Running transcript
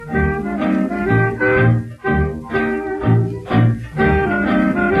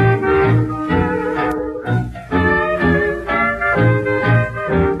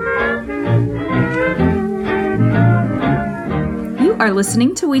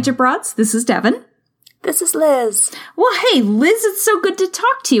listening to Ouija Broads. This is Devin. This is Liz. Well, hey, Liz, it's so good to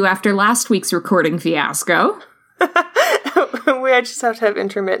talk to you after last week's recording fiasco. We just have to have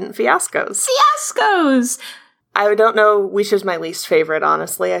intermittent fiascos. Fiascos! I don't know which is my least favorite,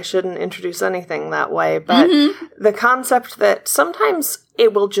 honestly. I shouldn't introduce anything that way, but the concept that sometimes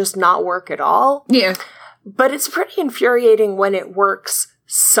it will just not work at all. Yeah. But it's pretty infuriating when it works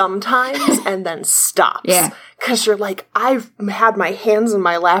sometimes and then stops. Yeah. Because you're like, I've had my hands in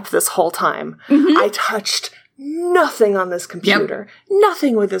my lap this whole time. I touched nothing on this computer.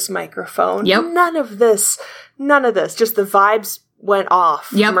 Nothing with this microphone. None of this. Just the vibes went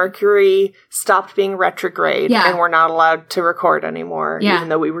off. Mercury stopped being retrograde. And we're not allowed to record anymore. Even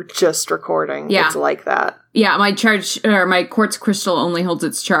though we were just recording. It's like that. Yeah, my quartz crystal only holds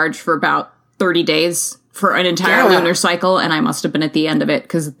its charge for about 30 days for an entire lunar cycle, and I must have been at the end of it,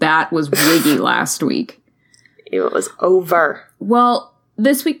 because that was wiggy last week. It was over. Well,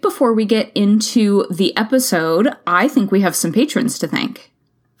 this week before we get into the episode, I think we have some patrons to thank.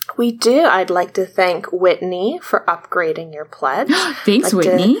 We do. I'd like to thank Whitney for upgrading your pledge. Thanks,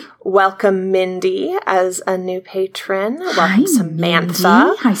 Whitney. Welcome Mindy as a new patron. Welcome Samantha.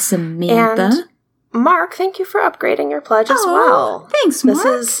 Mindy. Hi, Samantha. And Mark, thank you for upgrading your pledge as well. Thanks, Mark. This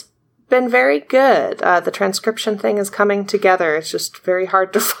has been very good. The transcription thing is coming together. It's just very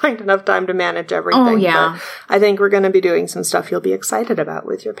hard to find enough time to manage everything. Oh, yeah. But I think we're going to be doing some stuff you'll be excited about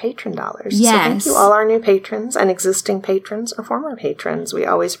with your patron dollars. Yes. So thank you all our new patrons and existing patrons or former patrons. We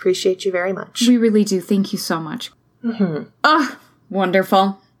always appreciate you very much. We really do. Thank you so much.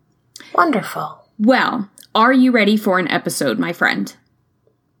 Wonderful. Wonderful. Well, are you ready for an episode, my friend?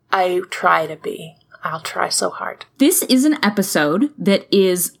 I try to be. I'll try so hard. This is an episode that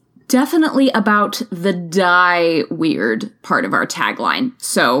is definitely about the die weird part of our tagline.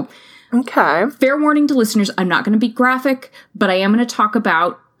 So, fair warning to listeners, I'm not going to be graphic, but I am going to talk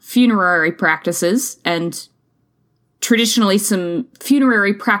about funerary practices and traditionally some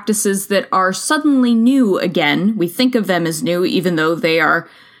funerary practices that are suddenly new again. We think of them as new, even though they are,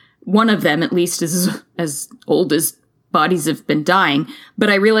 one of them at least, is as old as bodies have been dying. But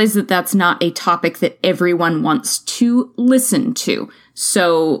I realize that that's not a topic that everyone wants to listen to.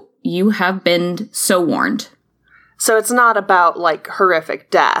 So you have been so warned. So it's not about, like, horrific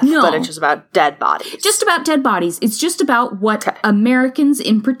death, but it's just about dead bodies. Just about dead bodies. It's just about what Americans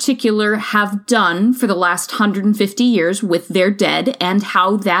in particular have done for the last 150 years with their dead and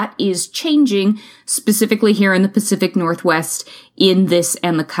how that is changing, specifically here in the Pacific Northwest, in this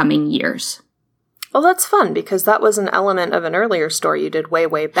and the coming years. Well, that's fun, because that was an element of an earlier story you did way,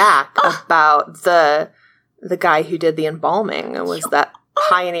 way back about the guy who did the embalming. It was that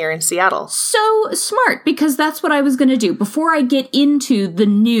pioneer in Seattle. So smart, because that's what I was going to do. Before I get into the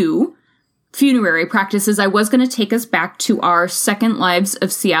new funerary practices, I was going to take us back to our Second Lives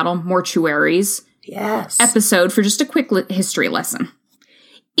of Seattle Mortuaries episode for just a quick history lesson.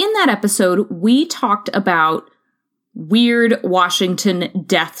 In that episode, we talked about weird Washington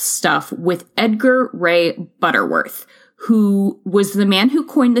death stuff with Edgar Ray Butterworth, who was the man who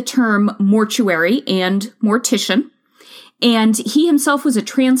coined the term mortuary and mortician. And he himself was a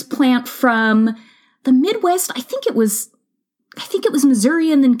transplant from the Midwest. I think it was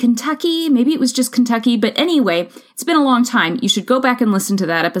Missouri and then Kentucky. Maybe it was just Kentucky. But anyway, it's been a long time. You should go back and listen to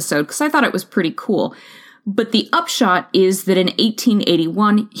that episode because I thought it was pretty cool. But the upshot is that in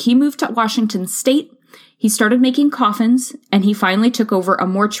 1881, he moved to Washington State. He started making coffins, and he finally took over a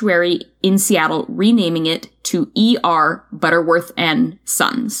mortuary in Seattle, renaming it to E.R. Butterworth and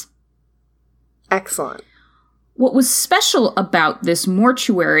Sons. Excellent. What was special about this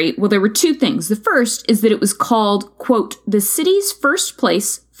mortuary, well, there were two things. The first is that it was called, quote, the city's first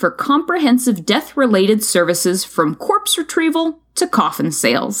place for comprehensive death-related services from corpse retrieval to coffin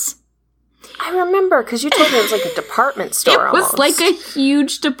sales. I remember, because you told me it was like a department store almost. It was like a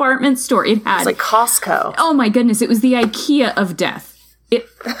huge department store. It was like Costco. Oh my goodness, it was the IKEA of death. It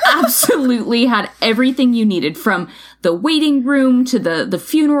absolutely had everything you needed, from the waiting room to the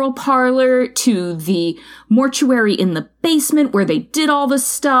funeral parlor to the mortuary in the basement where they did all the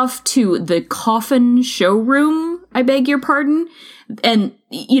stuff to the coffin showroom, I beg your pardon. And,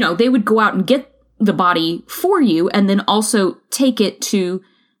 you know, they would go out and get the body for you and then also take it to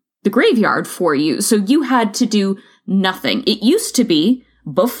the graveyard for you. So you had to do nothing. It used to be,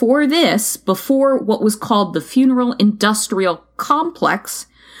 before what was called the Funeral Industrial Complex,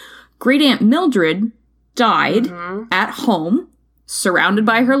 Great Aunt Mildred died at home, surrounded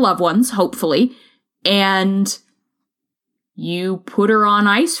by her loved ones, hopefully, and you put her on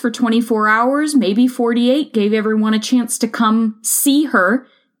ice for 24 hours, maybe 48, gave everyone a chance to come see her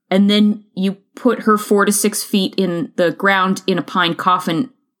and then you put her 4 to 6 feet in the ground in a pine coffin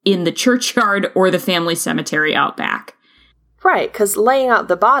in the churchyard or the family cemetery out back. Right, because laying out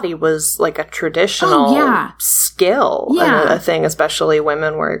the body was like a traditional skill, and a thing especially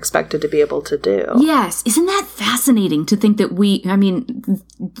women were expected to be able to do. Yes. Isn't that fascinating to think that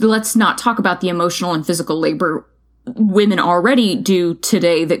let's not talk about the emotional and physical labor women already do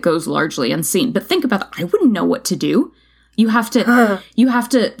today that goes largely unseen. But think about that. I wouldn't know what to do. You have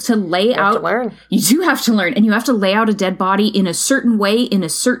to lay out. To learn. You do have to learn, and you have to lay out a dead body in a certain way in a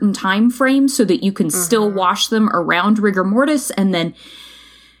certain time frame so that you can still wash them around rigor mortis, and then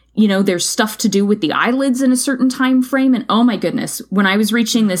there's stuff to do with the eyelids in a certain time frame. And oh my goodness, when I was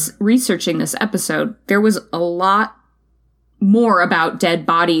researching this episode, there was a lot more about dead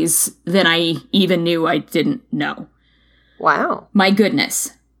bodies than I even knew I didn't know. Wow, my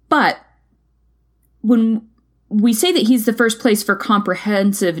goodness! But when we say that he's the first place for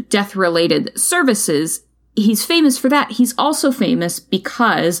comprehensive death-related services, he's famous for that. He's also famous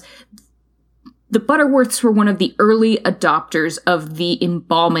because the Butterworths were one of the early adopters of the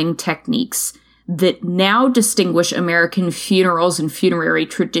embalming techniques that now distinguish American funerals and funerary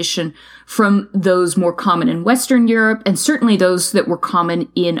tradition from those more common in Western Europe, and certainly those that were common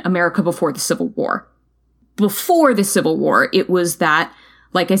in America before the Civil War. Before the Civil War, it was that,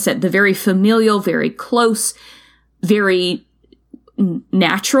 like I said, the very familial, very close, very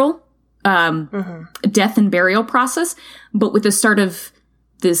natural death and burial process. But with the start of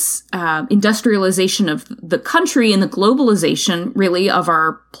this industrialization of the country and the globalization, really, of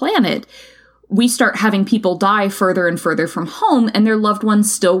our planet, we start having people die further and further from home, and their loved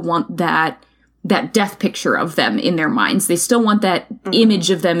ones still want that death picture of them in their minds. They still want that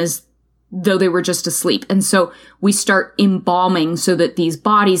image of them as though they were just asleep. And so we start embalming so that these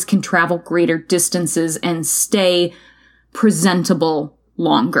bodies can travel greater distances and stay presentable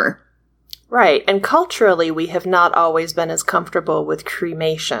longer. Right. And culturally, we have not always been as comfortable with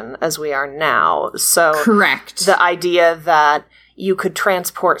cremation as we are now. So correct. The idea that you could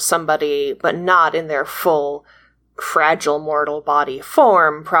transport somebody, but not in their full fragile mortal body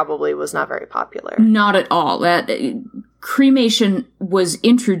form, probably was not very popular. Not at all. Cremation was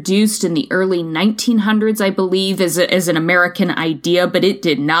introduced in the early 1900s, I believe, as an American idea, but it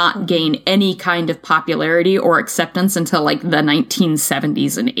did not gain any kind of popularity or acceptance until like the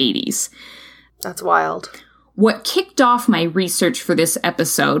 1970s and 80s. That's wild. What kicked off my research for this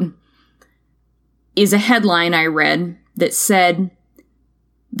episode is a headline I read that said,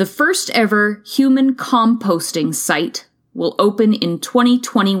 "The first ever human composting site will open in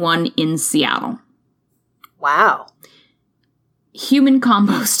 2021 in Seattle." Wow. Human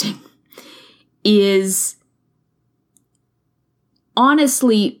composting is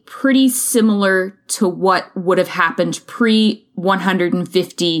honestly pretty similar to what would have happened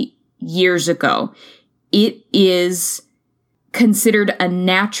pre-150 years ago. It is considered a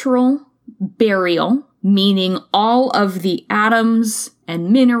natural burial, meaning all of the atoms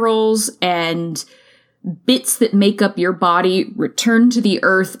and minerals and bits that make up your body return to the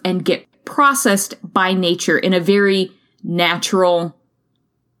earth and get processed by nature in a very natural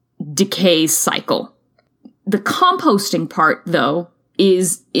decay cycle. The composting part, though,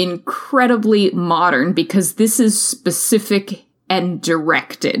 is incredibly modern because this is specific and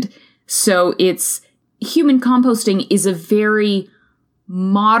directed. So human composting is a very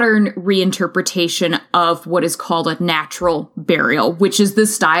modern reinterpretation of what is called a natural burial, which is the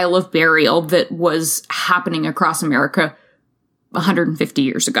style of burial that was happening across America 150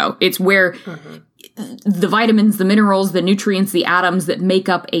 years ago. It's where the vitamins, the minerals, the nutrients, the atoms that make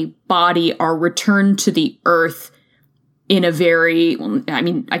up a body are returned to the earth in a very,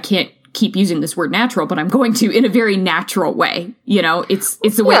 I can't keep using this word natural, but I'm going to, in a very natural way. It's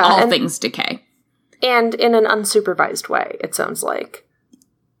the way all things decay. And in an unsupervised way, it sounds like.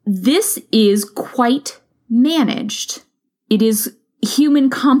 This is quite managed. Human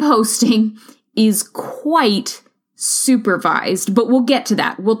composting is quite supervised, but we'll get to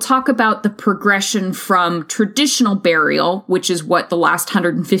that. We'll talk about the progression from traditional burial, which is what the last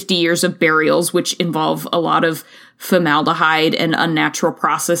 150 years of burials, which involve a lot of formaldehyde and unnatural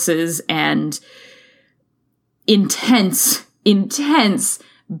processes and intense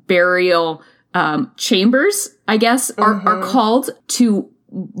burial chambers, I guess, are called, to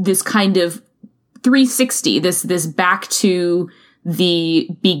this kind of 360, this back to the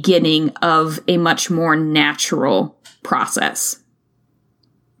beginning of a much more natural process.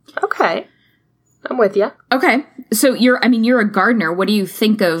 Okay. I'm with you. Okay. So you're a gardener. What do you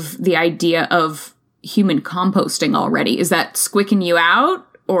think of the idea of human composting already? Is that squicking you out,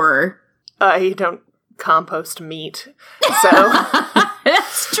 or? You don't compost meat. So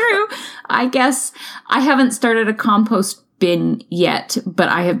It's true. I guess I haven't started a compost bin yet, but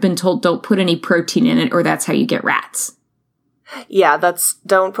I have been told don't put any protein in it or that's how you get rats. Yeah,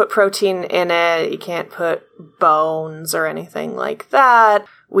 don't put protein in it. You can't put bones or anything like that.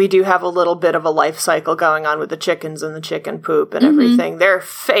 We do have a little bit of a life cycle going on with the chickens and the chicken poop and everything. Their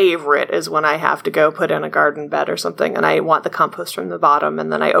favorite is when I have to go put in a garden bed or something and I want the compost from the bottom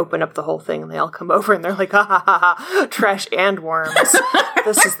and then I open up the whole thing and they all come over and they're like, ha ha ha ha, trash and worms.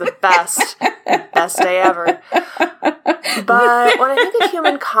 This is the best day ever. But when I think of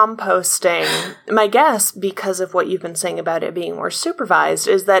human composting, my guess, because of what you've been saying about it being more supervised,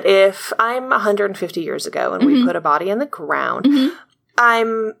 is that if I'm 150 years ago and we put a body in the ground,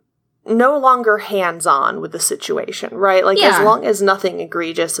 I'm no longer hands-on with the situation, right? Like, as long as nothing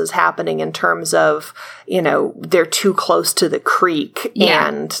egregious is happening in terms of, they're too close to the creek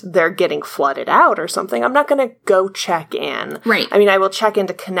and they're getting flooded out or something, I'm not going to go check in. Right. I mean, I will check in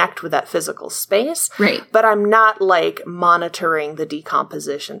to connect with that physical space. Right. But I'm not, monitoring the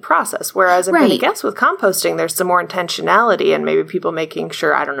decomposition process. Whereas I'm going to guess with composting, there's some more intentionality and maybe people making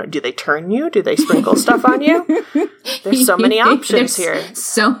sure, I don't know, do they turn you? Do they sprinkle stuff on you? There's so many options here.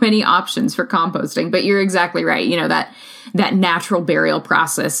 So many options for composting, but you're exactly right. That natural burial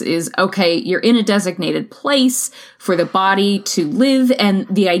process is, okay, you're in a designated place for the body to live. And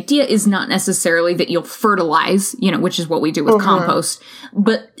the idea is not necessarily that you'll fertilize, which is what we do with compost,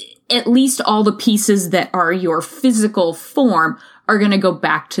 but at least all the pieces that are your physical form are going to go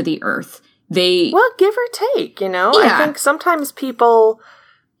back to the earth. Well, give or take, I think sometimes people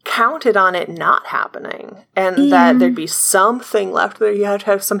counted on it not happening and that there'd be something left there. You have to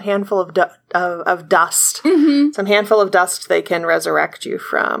have some handful of dust, some handful of dust they can resurrect you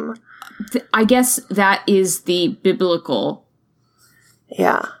from. I guess that is the biblical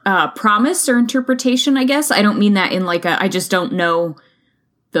promise or interpretation, I guess. I don't mean that in I just don't know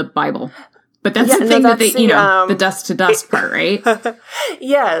the Bible. But that's the thing that they, the dust to dust part, right?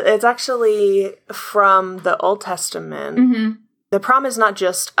 Yeah, it's actually from the Old Testament. The promise is not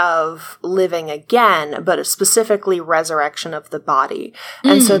just of living again, but specifically resurrection of the body.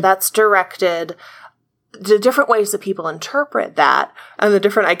 And so that's directed the different ways that people interpret that and the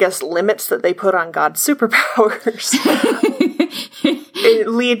different, I guess, limits that they put on God's superpowers. It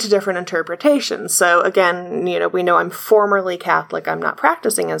lead to different interpretations. So again, we know I'm formerly Catholic. I'm not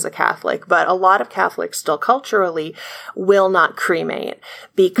practicing as a Catholic, but a lot of Catholics still culturally will not cremate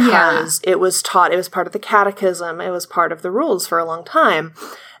because it was taught, it was part of the catechism, it was part of the rules for a long time.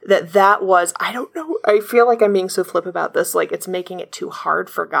 That was, I don't know, I feel like I'm being so flip about this, it's making it too hard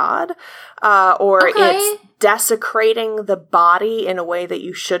for God, or it's desecrating the body in a way that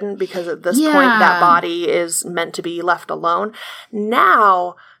you shouldn't, because at this point that body is meant to be left alone.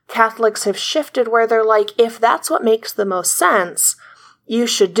 Now, Catholics have shifted where they're like, if that's what makes the most sense, you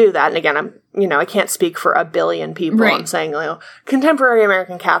should do that. And again, I can't speak for a billion people. Right. I'm saying, contemporary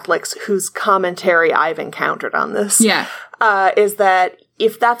American Catholics whose commentary I've encountered on this is that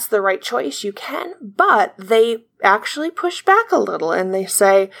if that's the right choice, you can, but they actually push back a little and they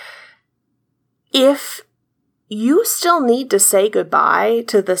say, if you still need to say goodbye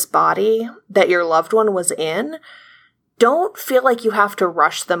to this body that your loved one was in, don't feel like you have to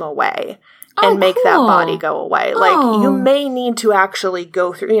rush them away and make that body go away. You may need to actually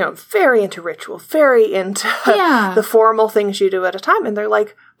go through, very into ritual, very into the formal things you do at a time. And they're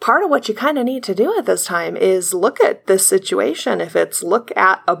like, part of what you kind of need to do at this time is look at this situation. If it's look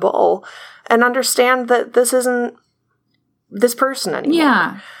at a bull and understand that this isn't this person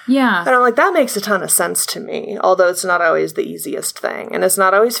anymore. Yeah. And I'm like, that makes a ton of sense to me, although it's not always the easiest thing. And it's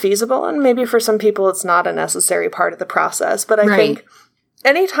not always feasible. And maybe for some people, it's not a necessary part of the process. But I think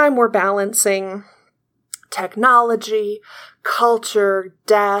anytime we're balancing technology, culture,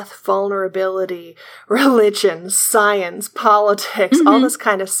 death, vulnerability, religion, science, politics, all this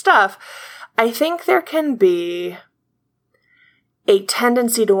kind of stuff, I think there can be a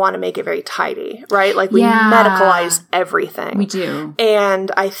tendency to want to make it very tidy, right? We medicalize everything. We do.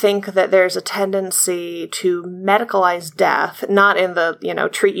 And I think that there's a tendency to medicalize death, not in the,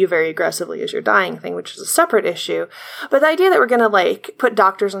 treat you very aggressively as you're dying thing, which is a separate issue, but the idea that we're going to, put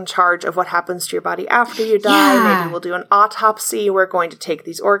doctors in charge of what happens to your body after you die. Maybe we'll do an autopsy. We're going to take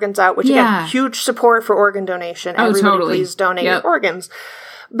these organs out, which again, huge support for organ donation. Everybody please donate your organs.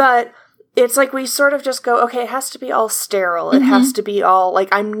 But it's we sort of just go, okay, it has to be all sterile. It has to be all,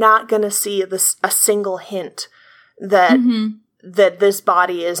 I'm not going to see a single hint that that this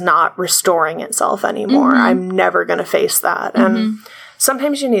body is not restoring itself anymore. I'm never going to face that. And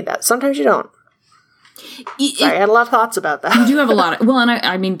sometimes you need that. Sometimes you don't. Sorry, I had a lot of thoughts about that. You do have a lot of, and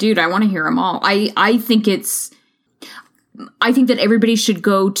I mean, dude, I want to hear them all. I think it's, I think that everybody should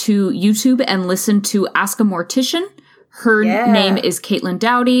go to YouTube and listen to Ask a Mortician. Her name is Caitlin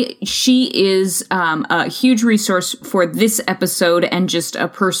Dowdy. She is a huge resource for this episode and just a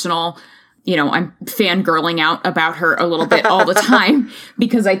personal, I'm fangirling out about her a little bit all the time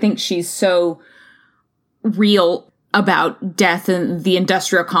because I think she's so real about death and the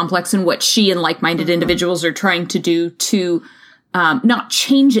industrial complex and what she and like-minded individuals are trying to do to not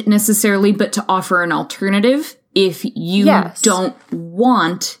change it necessarily, but to offer an alternative if you don't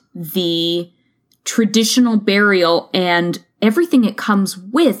want the traditional burial and everything it comes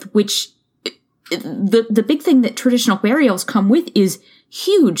with, which the big thing that traditional burials come with is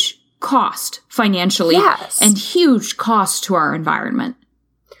huge cost financially and huge cost to our environment.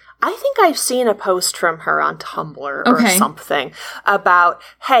 I think I've seen a post from her on Tumblr or something about,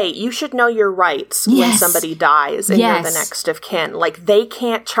 hey, you should know your rights when somebody dies and you're the next of kin. Like, they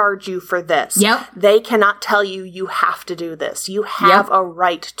can't charge you for this. Yep. They cannot tell you you have to do this. You have a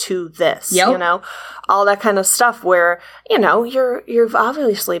right to this, all that kind of stuff where, you've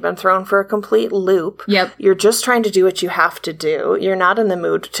obviously been thrown for a complete loop. Yep. You're just trying to do what you have to do. You're not in the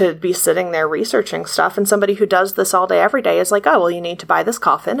mood to be sitting there researching stuff. And somebody who does this all day, every day is like, oh, well, you need to buy this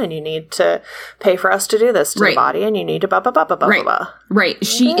coffin and you need to pay for us to do this to the body and you need to blah, blah, blah, blah, blah, blah. Right.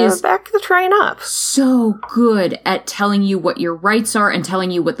 She is back the train up. So good at telling you what your rights are and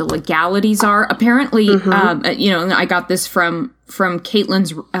telling you what the legalities are. Apparently, I got this from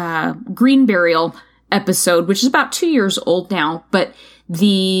Caitlin's green burial episode, which is about 2 years old now, but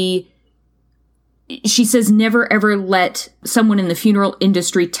she says never ever let someone in the funeral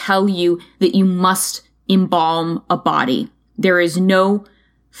industry tell you that you must embalm a body. There is no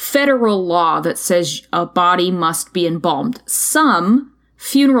federal law that says a body must be embalmed. Some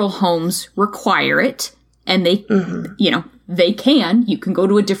funeral homes require it, and they, they can. You can go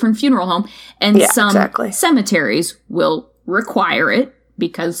to a different funeral home, and some cemeteries will require it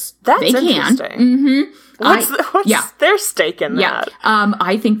because they can. What's their stake in that?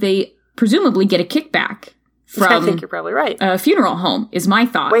 I think they presumably get a kickback from, I think you're probably right. A funeral home is my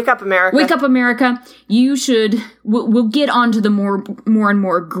thought. Wake up, America. Wake up, America. You should, we'll get onto the more and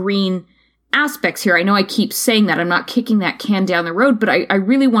more green aspects here. I know I keep saying that. I'm not kicking that can down the road, but I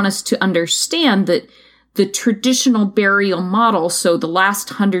really want us to understand that the traditional burial model, so the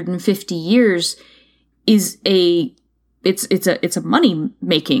last 150 years, is it's a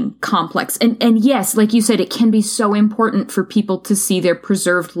money-making complex. And yes, like you said, it can be so important for people to see their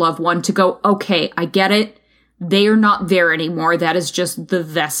preserved loved one to go, okay, I get it. They are not there anymore. That is just the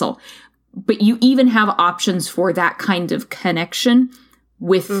vessel. But you even have options for that kind of connection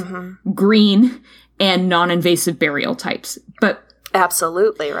with green and non-invasive burial types. But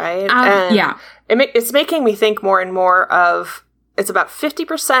absolutely, right? It's making me think more and more of, it's about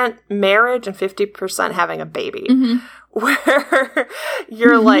 50% marriage and 50% having a baby. Where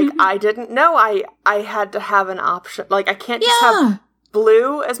you're like, I didn't know I had to have an option. Like, I can't just have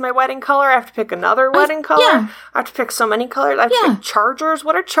blue as my wedding color. I have to pick another wedding color. I have to pick so many colors. I have to pick chargers.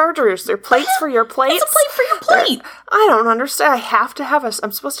 What are chargers? They're plates for your plates? It's a plate for your plate. I don't understand.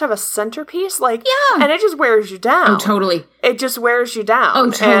 I'm supposed to have a centerpiece? Like, and it just wears you down. Oh, totally. It just wears you down. Oh,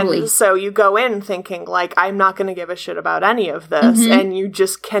 totally. And so you go in thinking, like, I'm not going to give a shit about any of this. And you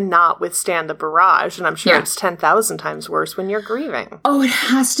just cannot withstand the barrage. And I'm sure it's 10,000 times worse when you're grieving. Oh, it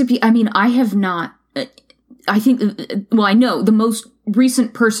has to be. I mean, I have not... I think, I know the most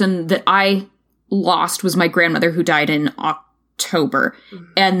recent person that I lost was my grandmother, who died in October.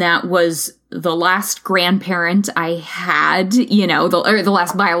 And that was the last grandparent I had, the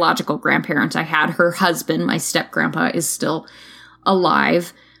last biological grandparent I had. Her husband, my step-grandpa, is still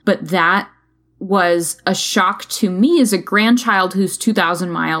alive. But that was a shock to me as a grandchild who's 2,000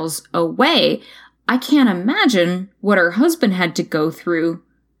 miles away. I can't imagine what her husband had to go through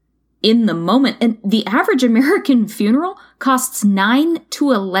in the moment. And the average American funeral costs $9,000 to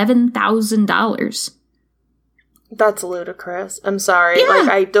 $11,000. That's ludicrous. I'm sorry. Yeah. Like,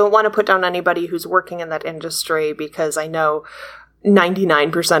 I don't want to put down anybody who's working in that industry, because I know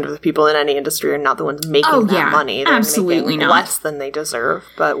 99% of the people in any industry are not the ones making that money. They're absolutely making less than they deserve.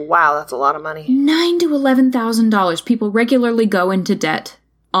 But wow, that's a lot of money. $9,000 to $11,000. People regularly go into debt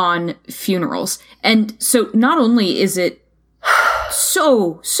on funerals. And so not only is it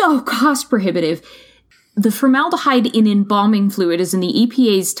so cost prohibitive, the formaldehyde in embalming fluid is in the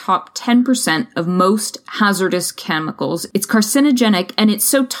EPA's top 10% of most hazardous chemicals. It's carcinogenic, and it's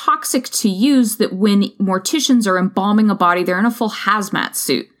so toxic to use that when morticians are embalming a body, they're in a full hazmat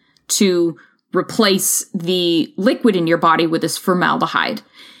suit to replace the liquid in your body with this formaldehyde.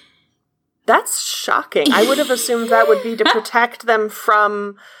 That's shocking. I would have assumed that would be to protect them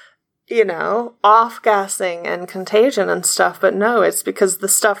from off-gassing and contagion and stuff, but no, it's because the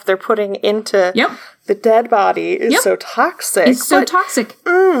stuff they're putting into the dead body is so toxic. It's so toxic.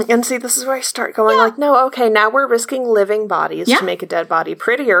 And see, this is where I start going like, no, okay, now we're risking living bodies to make a dead body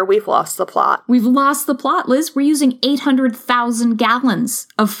prettier. We've lost the plot. We've lost the plot, Liz. We're using 800,000 gallons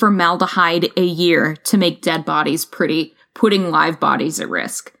of formaldehyde a year to make dead bodies pretty, putting live bodies at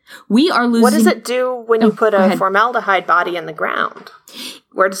risk. We are losing... What does it do when you put a formaldehyde body in the ground?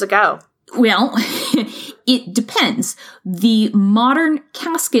 Where does it go? Well, it depends. The modern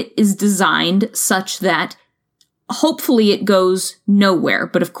casket is designed such that hopefully it goes nowhere,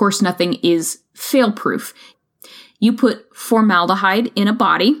 but of course nothing is fail-proof. You put formaldehyde in a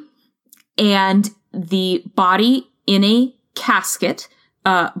body, and the body in a casket...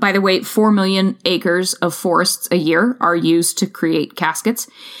 by the way, 4 million acres of forests a year are used to create caskets.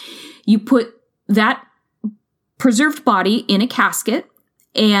 You put that preserved body in a casket,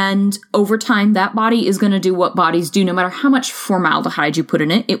 and over time, that body is going to do what bodies do. No matter how much formaldehyde you put in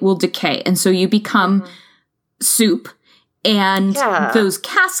it, it will decay. And so you become soup. And those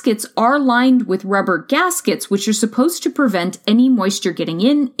caskets are lined with rubber gaskets, which are supposed to prevent any moisture getting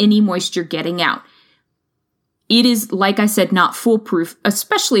in, any moisture getting out. It is, like I said, not foolproof,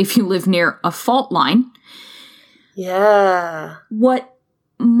 especially if you live near a fault line. Yeah. What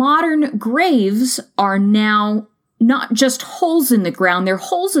modern graves are now not just holes in the ground, they're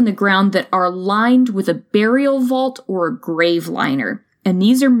holes in the ground that are lined with a burial vault or a grave liner. And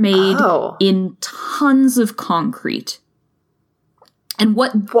these are made in tons of concrete. And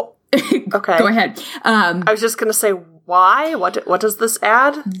what... okay. Go ahead. I was just going to say, why? What does this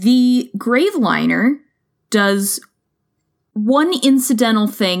add? The grave liner does one incidental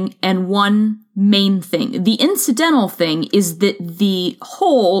thing and one main thing. The incidental thing is that the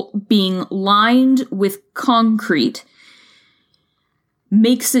hole being lined with concrete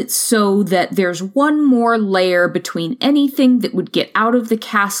makes it so that there's one more layer between anything that would get out of the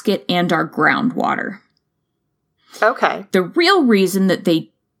casket and our groundwater. Okay. The real reason that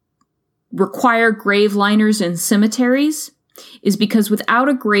they require grave liners in cemeteries is because without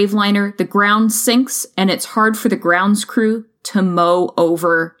a grave liner, the ground sinks and it's hard for the grounds crew to mow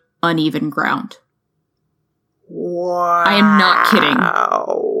over uneven ground. Wow. I am not kidding.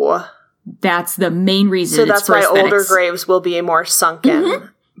 That's the main reason. So that's why older graves will be more sunken. Mm-hmm.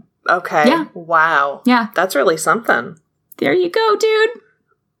 Okay. Yeah. Wow. Yeah. That's really something. There you go, dude.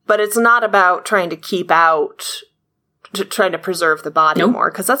 But it's not about trying to keep out, trying to preserve the body more.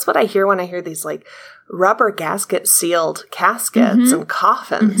 Because that's what I hear when I hear these, like, rubber gasket sealed caskets and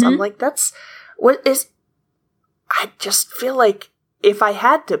coffins. I'm like, that's what is... I just feel like if I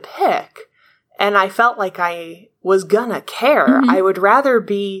had to pick and I felt like I was gonna care, I would rather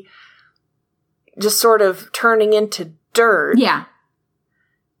be just sort of turning into dirt. Yeah.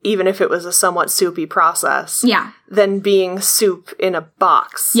 Even if it was a somewhat soupy process. Yeah. Than being soup in a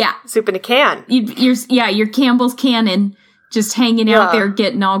box. Yeah. Soup in a can. Your Campbell's cannon just hanging out there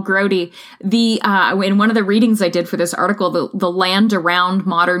getting all grody. In one of the readings I did for this article, the land around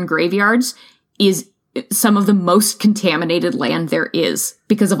modern graveyards is some of the most contaminated land there is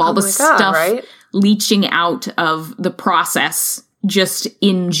because of all the stuff leaching out of the process just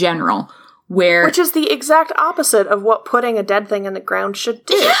in general. Which is the exact opposite of what putting a dead thing in the ground should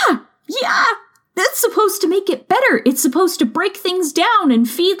do. Yeah. That's supposed to make it better. It's supposed to break things down and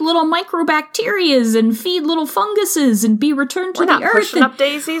feed little microbacterias and feed little funguses and be returned to the earth. We're not pushing up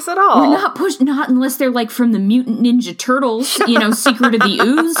daisies at all. We're not unless they're like from the Mutant Ninja Turtles, Secret of the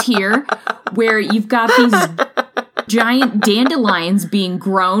Ooze here, where you've got these giant dandelions being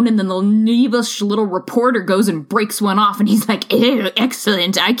grown, and then the neebish little reporter goes and breaks one off, and he's like, "Ew,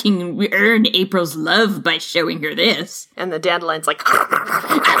 excellent, I can earn April's love by showing her this." And the dandelion's like...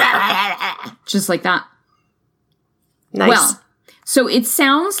 Just like that. Nice. Well, so it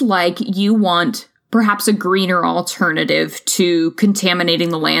sounds like you want perhaps a greener alternative to contaminating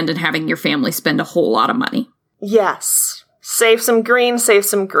the land and having your family spend a whole lot of money. Yes. Save some green, save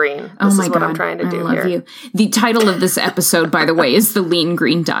some green. This is what I'm trying to do here. You. The title of this episode, by the way, is The Lean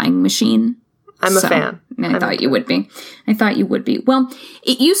Green Dyeing Machine. I'm a fan. I thought you would be. Well,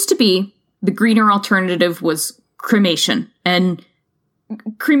 it used to be the greener alternative was cremation. And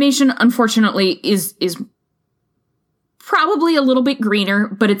cremation, unfortunately, is probably a little bit greener,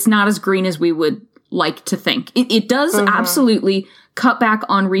 but it's not as green as we would like to think. It does absolutely cut back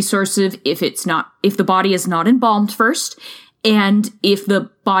on resources if the body is not embalmed first, and if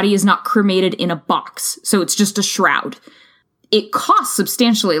the body is not cremated in a box. So it's just a shroud. It costs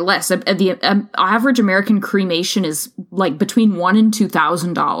substantially less. The average American cremation is like between $1,000 and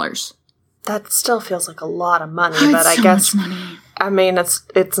 $2,000. That still feels like a lot of money, but I guess I mean,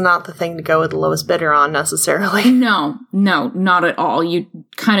 it's not the thing to go with the lowest bidder on, necessarily. No, not at all. You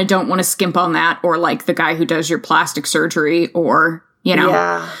kind of don't want to skimp on that, or like the guy who does your plastic surgery, or, you know.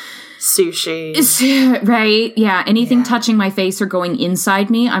 Yeah. Sushi. Right? Yeah, anything touching my face or going inside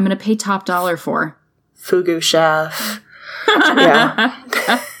me, I'm going to pay top dollar for. Fugu chef. Yeah.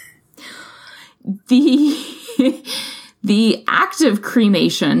 The act of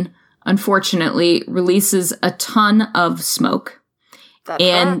cremation, unfortunately, releases a ton of smoke. That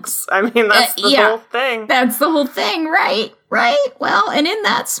tracks. I mean, that's the whole thing. That's the whole thing, right? Right? Well, and in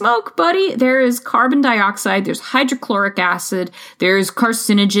that smoke, buddy, there is carbon dioxide, there's hydrochloric acid, there's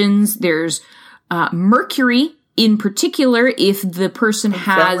carcinogens, there's mercury, in particular, if the person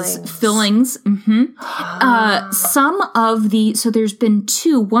has fillings. Some of so there's been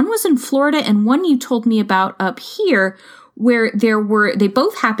two. One was in Florida, and one you told me about up here, where they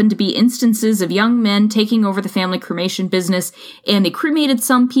both happened to be instances of young men taking over the family cremation business, and they cremated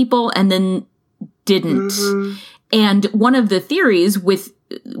some people and then didn't. Mm-hmm. And one of the theories with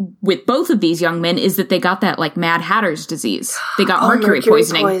both of these young men is that they got that, like, Mad Hatter's disease. They got mercury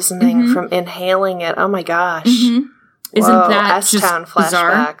poisoning mm-hmm. from inhaling it. Oh my gosh. Mm-hmm. Isn't that just flashbacks?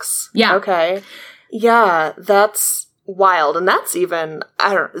 Bizarre? Yeah. Okay. Yeah, that's wild. And that's even,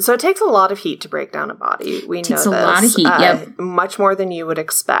 so it takes a lot of heat to break down a body. We know this. It takes a lot of heat, yep. Much more than you would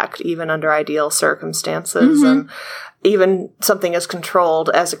expect, even under ideal circumstances. Mm-hmm. And even something as controlled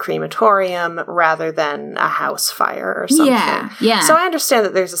as a crematorium rather than a house fire or something. Yeah. So I understand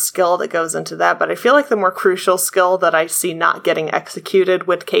that there's a skill that goes into that, but I feel like the more crucial skill that I see not getting executed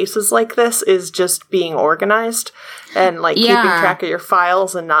with cases like this is just being organized and, like, keeping track of your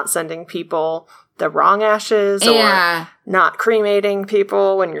files and not sending people the wrong ashes or not cremating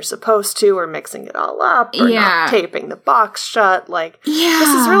people when you're supposed to, or mixing it all up, or not taping the box shut. Like, this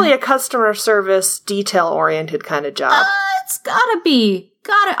is really a customer service, detail-oriented kind of job. It's gotta be.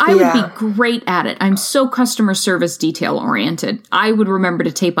 I would be great at it. I'm so customer service detail-oriented. I would remember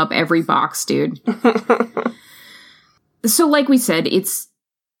to tape up every box, dude. So, like we said, it's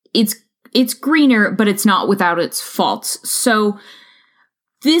greener, but it's not without its faults. So,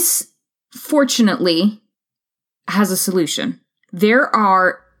 this, fortunately, has a solution. There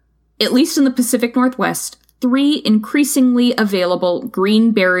are, at least in the Pacific Northwest, 3 increasingly available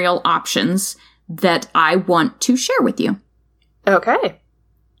green burial options that I want to share with you. Okay.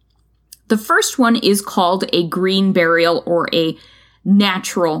 The first one is called a green burial or a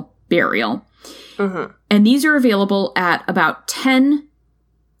natural burial. Mm-hmm. And these are available at about 10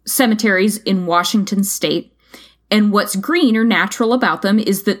 cemeteries in Washington state. And what's green or natural about them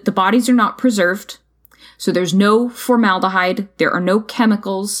is that the bodies are not preserved. So there's no formaldehyde. There are no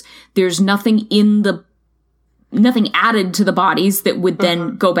chemicals. There's nothing added to the bodies that would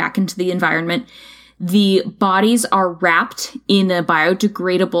then go back into the environment. The bodies are wrapped in a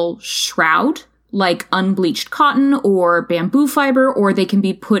biodegradable shroud, like unbleached cotton or bamboo fiber, or they can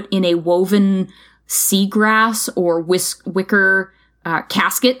be put in a woven seagrass or wicker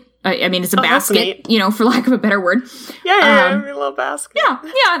casket. I mean, it's a basket, for lack of a better word. Yeah, a little basket.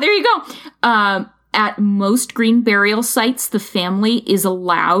 Yeah, there you go. At most green burial sites, the family is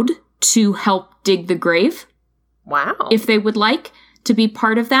allowed to help dig the grave. Wow. If they would like to be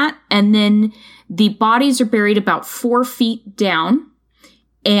part of that. And then the bodies are buried about 4 feet down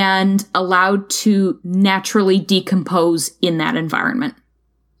and allowed to naturally decompose in that environment.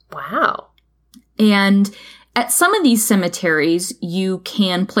 Wow. And at some of these cemeteries, you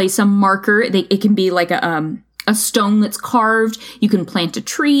can place a marker. It can be like a stone that's carved. You can plant a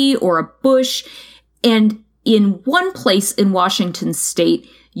tree or a bush. And in one place in Washington state,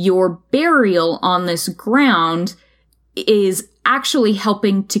 your burial on this ground is actually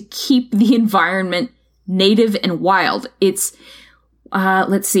helping to keep the environment native and wild. It's,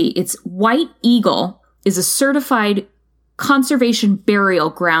 it's White Eagle is a certified conservation burial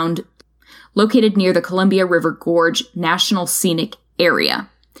ground located near the Columbia River Gorge National Scenic Area.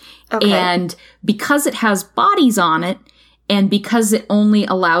 Okay. And because it has bodies on it, and because it only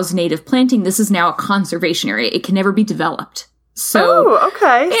allows native planting, this is now a conservation area. It can never be developed. So,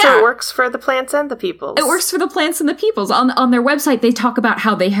 okay. Yeah. So it works for the plants and the peoples. It works for the plants and the peoples. On their website, they talk about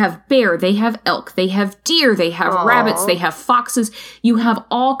how they have bear, they have elk, they have deer, they have rabbits, they have foxes. You have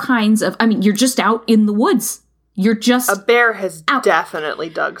all kinds of, you're just out in the woods. You're just a bear has definitely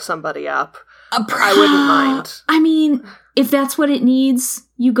dug somebody up. I wouldn't mind. If that's what it needs,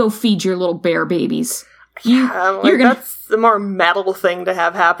 you go feed your little bear babies. That's the more metal thing to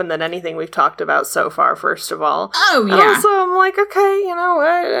have happen than anything we've talked about so far, first of all. Oh, yeah. So I'm like,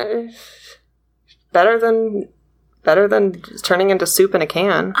 okay, better than turning into soup in a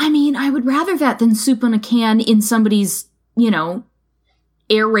can. I would rather that than soup in a can in somebody's,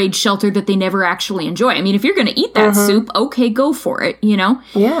 air raid shelter that they never actually enjoy. I mean, if you're going to eat that soup, okay, go for it, you know?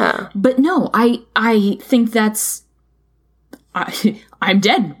 Yeah. But no, I think that's... I'm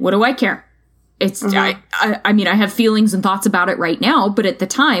dead. What do I care? It's I mean, I have feelings and thoughts about it right now, but at the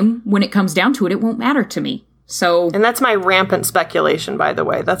time, when it comes down to it, it won't matter to me. So, and that's my rampant speculation, by the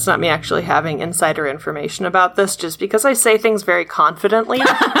way. That's not me actually having insider information about this. Just because I say things very confidently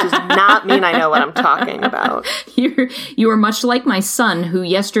does not mean I know what I'm talking about. You are much like my son, who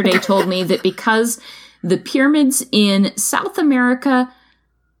yesterday told me that because the pyramids in South America,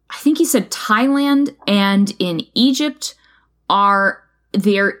 I think he said Thailand and in Egypt,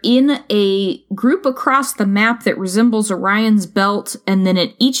 they're in a group across the map that resembles Orion's belt, and then at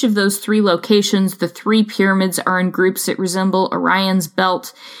each of those 3 locations, the 3 pyramids are in groups that resemble Orion's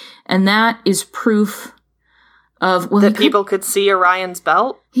belt, and that is proof of... Well, that people could see Orion's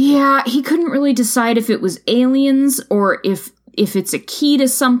belt? Yeah, he couldn't really decide if it was aliens or if it's a key to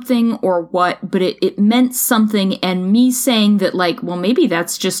something or what, but it meant something, and me saying that, like, well, maybe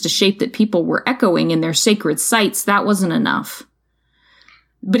that's just a shape that people were echoing in their sacred sites, that wasn't enough.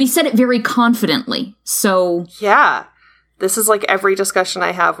 But he said it very confidently, so... Yeah. This is like every discussion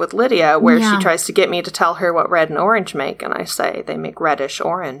I have with Lydia, where she tries to get me to tell her what red and orange make, and I say, they make reddish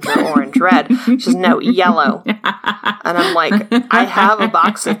orange or orange red. She says, no, yellow. And I'm like, I have a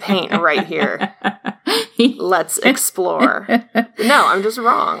box of paint right here. Let's explore. No, I'm just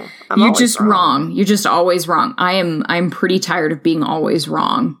wrong. You're just wrong. You're just always wrong. I'm pretty tired of being always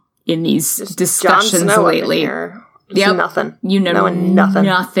wrong in these discussions lately. Yep. Nothing. You know nothing.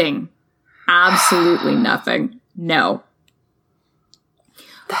 Nothing. Absolutely nothing. No.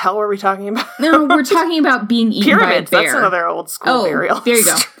 The hell were we talking about? No, we're talking about being eaten Pyramids, by a bear. That's another old school burial. There you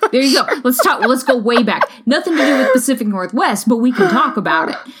go. There you go. Let's go way back. Nothing to do with Pacific Northwest, but we can talk about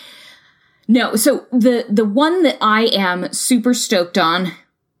it. No, so the one that I am super stoked on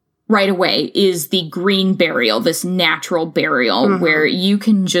right away is the green burial, this natural burial where you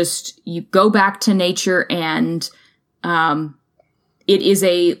can you go back to nature, and it is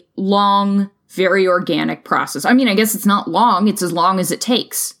a long, very organic process. I mean, I guess it's not long. It's as long as it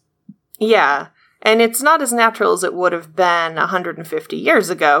takes. Yeah. And it's not as natural as it would have been 150 years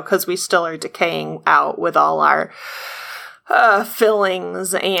ago, because we still are decaying out with all our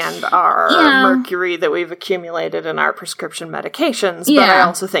fillings and our mercury that we've accumulated in our prescription medications. But I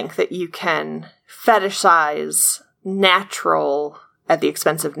also think that you can fetishize natural at the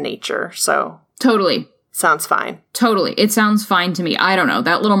expense of nature. So totally. Sounds fine. Totally. It sounds fine to me. I don't know.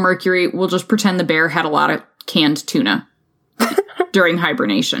 That little mercury, we'll just pretend the bear had a lot of canned tuna during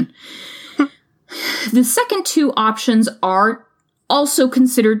hibernation. The second 2 options are also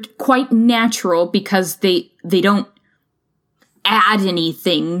considered quite natural because they don't add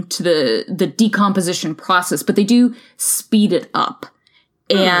anything to the decomposition process, but they do speed it up.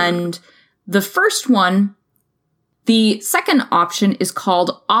 And the first one, the second option is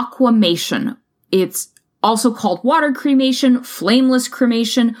called aquamation. It's also called water cremation, flameless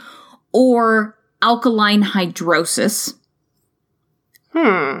cremation, or alkaline hydrosis.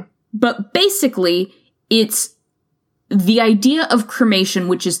 But basically, it's the idea of cremation,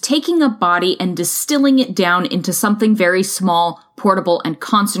 which is taking a body and distilling it down into something very small, portable, and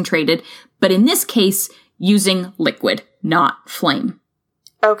concentrated, but in this case, using liquid, not flame.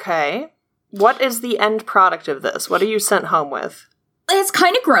 Okay. What is the end product of this? What are you sent home with? It's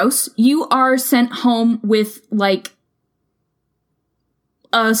kind of gross. You are sent home with, like,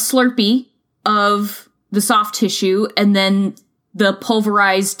 a Slurpee of the soft tissue, and then the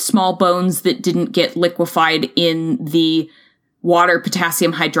pulverized small bones that didn't get liquefied in the water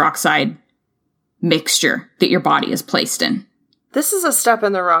potassium hydroxide mixture that your body is placed in. This is a step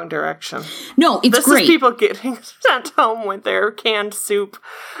in the wrong direction. No, it's great. This is people getting sent home with their canned soup.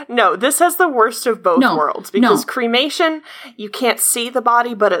 No, this has the worst of both worlds. Because cremation, you can't see the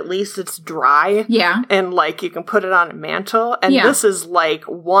body, but at least it's dry. Yeah. And, like, you can put it on a mantle. And this is, like,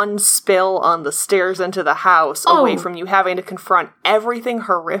 one spill on the stairs into the house away from you having to confront everything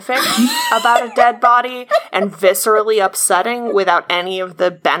horrific about a dead body and viscerally upsetting without any of the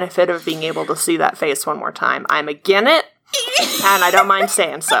benefit of being able to see that face one more time. I'm again it. And I don't mind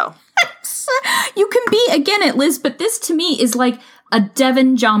saying so. You can be again it, Liz, but this to me is like a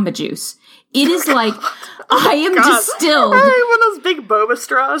Devon Jamba Juice. It is like, I am distilled. One of those big boba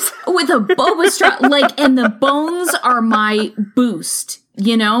straws. With a boba straw, like, and the bones are my boost,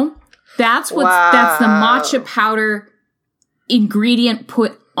 you know? That's that's the matcha powder ingredient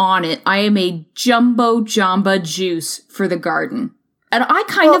put on it. I am a jumbo Jamba Juice for the garden. And I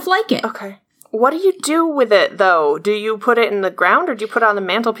kind of like it. Okay. What do you do with it, though? Do you put it in the ground, or do you put it on the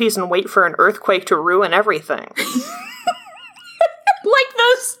mantelpiece and wait for an earthquake to ruin everything? Like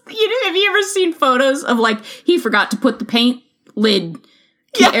have you ever seen photos of, like, he forgot to put the paint lid,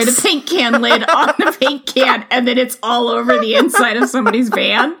 or the paint can lid on the paint can, and then it's all over the inside of somebody's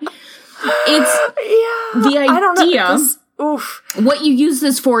van? It's the idea. I don't know. What you use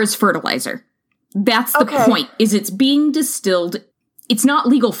this for is fertilizer. That's the point, is it's being distilled. It's not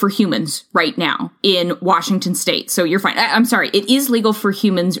legal for humans right now in Washington State, so you're fine. I'm sorry, it is legal for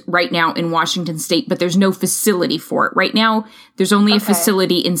humans right now in Washington State, but there's no facility for it. Right now, there's only a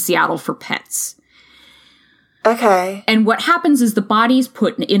facility in Seattle for pets. Okay. And what happens is the body's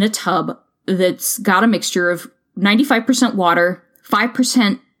put in a tub that's got a mixture of 95% water,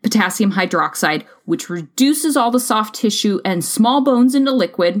 5% potassium hydroxide, which reduces all the soft tissue and small bones into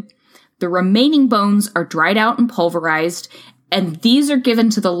liquid. The remaining bones are dried out and pulverized, and these are given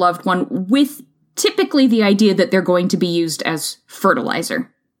to the loved one with typically the idea that they're going to be used as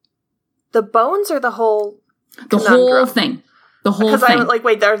fertilizer. The bones or the whole The whole thing. The whole thing. Because I'm like,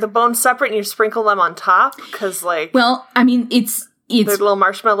 wait, are the bones separate and you sprinkle them on top? Because, like... Well, I mean, it's they're the little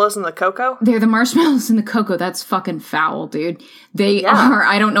marshmallows in the cocoa? They're the marshmallows in the cocoa. That's fucking foul, dude. They are...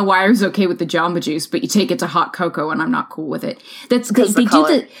 I don't know why I was okay with the Jamba Juice, but you take it to hot cocoa and I'm not cool with it. They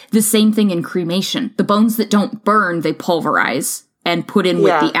do the same thing in cremation. The bones that don't burn, they pulverize and put in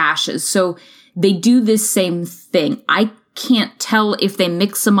with the ashes. So they do this same thing. I can't tell if they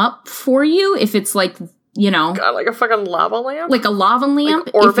mix them up for you, if it's like, you know... God, like a fucking lava lamp? Like a lava lamp?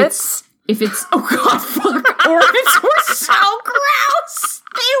 Like orbits? If it's oh god, fuck! Orbits were so gross.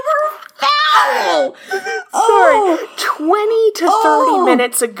 They were foul. Sorry, 20 to 30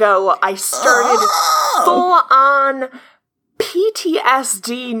 minutes ago, I started full on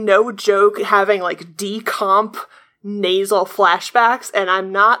PTSD. No joke, having like decomp nasal flashbacks, and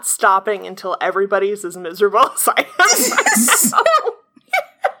I'm not stopping until everybody's as miserable as I am.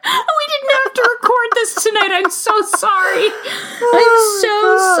 We didn't have to record this tonight. I'm so sorry. I'm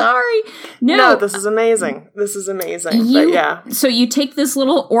so sorry. No, this is amazing. This is amazing. But yeah. So you take this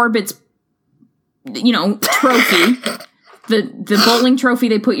little Orbits, trophy, the bowling trophy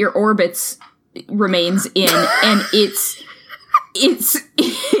they put your Orbits remains in, and it's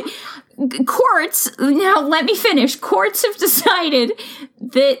courts, now let me finish. Courts have decided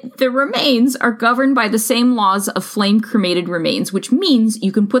that the remains are governed by the same laws of flame cremated remains, which means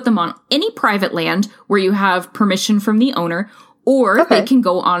you can put them on any private land where you have permission from the owner, or they can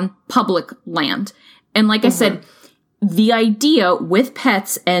go on public land. And like I said, the idea with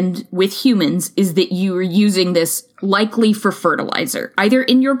pets and with humans is that you are using this likely for fertilizer, either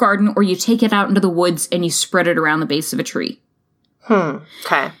in your garden or you take it out into the woods and you spread it around the base of a tree.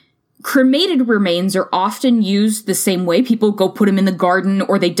 Okay. Cremated remains are often used the same way. People go put them in the garden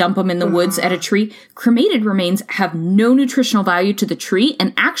or they dump them in the woods at a tree. Cremated remains have no nutritional value to the tree,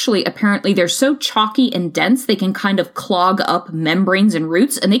 and actually, apparently, they're so chalky and dense they can kind of clog up membranes and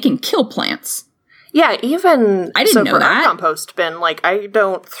roots, and they can kill plants. Yeah, even I didn't know that. Our compost bin, like, I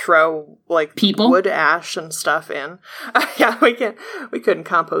don't throw like wood ash and stuff in. Yeah, we couldn't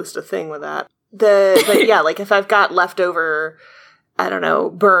compost a thing with that. But yeah, like if I've got leftover, I don't know,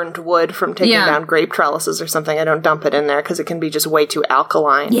 burned wood from taking down grape trellises or something, I don't dump it in there because it can be just way too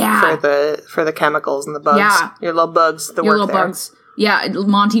alkaline for the chemicals and the bugs. Yeah. Your little bugs, your little bugs. Yeah,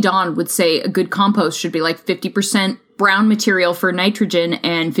 Monty Don would say a good compost should be like 50% brown material for nitrogen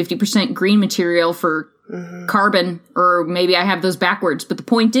and 50% green material for carbon, or maybe I have those backwards. But the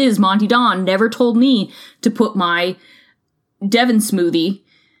point is, Monty Don never told me to put my Devon smoothie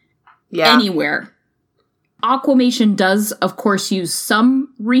anywhere. Aquamation does, of course, use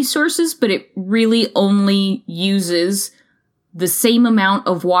some resources, but it really only uses the same amount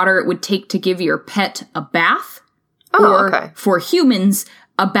of water it would take to give your pet a bath. For humans,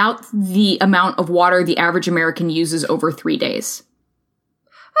 about the amount of water the average American uses over 3 days.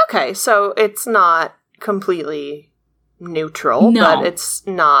 Okay, so it's not completely neutral, but it's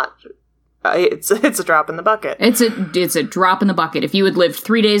not... It's a drop in the bucket. It's a drop in the bucket. If you had lived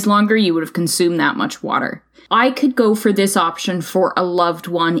 3 days longer, you would have consumed that much water. I could go for this option for a loved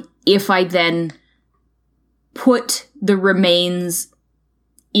one if I then put the remains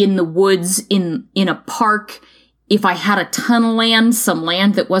in the woods, in a park. If I had a ton of land, some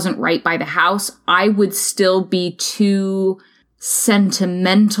land that wasn't right by the house, I would still be too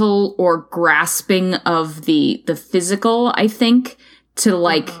sentimental or grasping of the physical, I think, to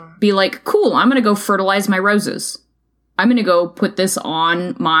be like, cool, I'm going to go fertilize my roses. I'm going to go put this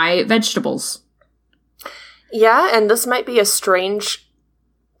on my vegetables. Yeah, and this might be a strange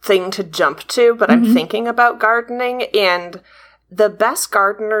thing to jump to, but I'm thinking about gardening, and the best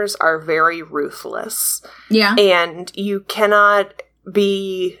gardeners are very ruthless. Yeah. And you cannot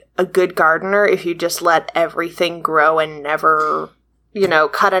be a good gardener if you just let everything grow and never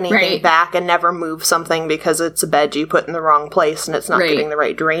cut anything back and never move something because it's a bed you put in the wrong place and it's not getting the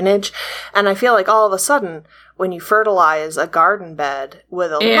right drainage. And I feel like all of a sudden, when you fertilize a garden bed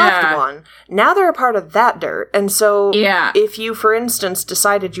with a loved one, now they're a part of that dirt. And so if you, for instance,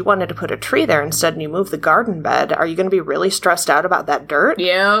 decided you wanted to put a tree there instead and you move the garden bed, are you going to be really stressed out about that dirt?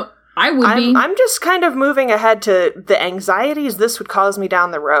 Yeah. I would be. I'm just kind of moving ahead to the anxieties this would cause me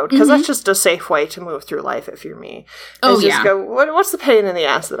down the road, because that's just a safe way to move through life if you're me. Just go, what's the pain in the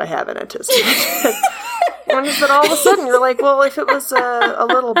ass that I haven't anticipated? And then all of a sudden you're like, well, if it was a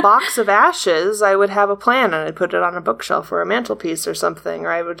little box of ashes, I would have a plan and I'd put it on a bookshelf or a mantelpiece or something,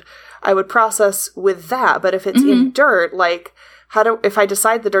 or I would process with that. But if it's in dirt, like, if I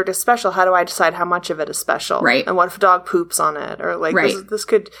decide the dirt is special, how do I decide how much of it is special? Right. And what if a dog poops on it? Or like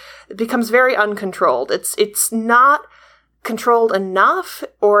it becomes very uncontrolled. It's not controlled enough,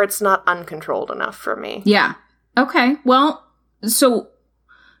 or it's not uncontrolled enough for me. Yeah. Okay. Well, so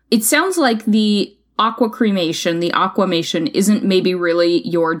it sounds like the aquamation isn't maybe really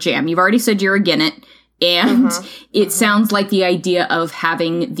your jam. You've already said you're against it. And it sounds like the idea of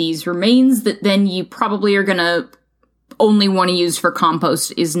having these remains that then you probably are going to only want to use for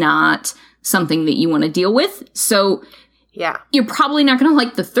compost is not something that you want to deal with. So you're probably not going to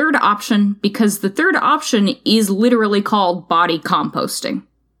like the third option, because the third option is literally called body composting.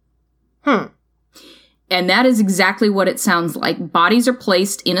 And that is exactly what it sounds like. Bodies are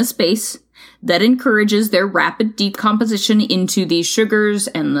placed in a space that encourages their rapid decomposition into the sugars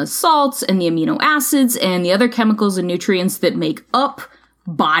and the salts and the amino acids and the other chemicals and nutrients that make up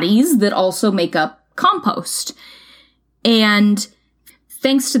bodies that also make up compost. And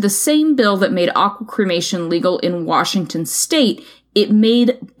thanks to the same bill that made aquacremation legal in Washington state, it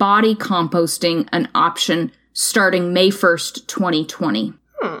made body composting an option starting May 1st, 2020.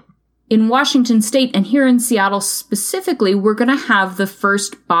 In Washington state, and here in Seattle specifically, we're going to have the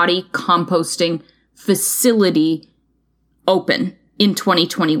first body composting facility open in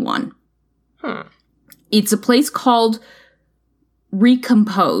 2021. It's a place called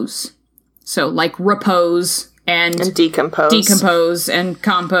Recompose. So like repose and decompose and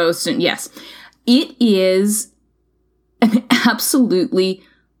compost. And yes, it is an absolutely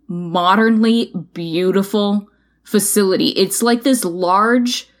modernly beautiful facility. It's like this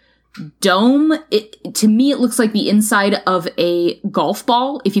large dome. To me, it looks like the inside of a golf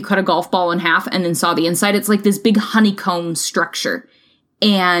ball. If you cut a golf ball in half and then saw the inside, it's like this big honeycomb structure.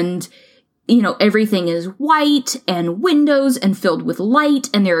 And everything is white and windows and filled with light,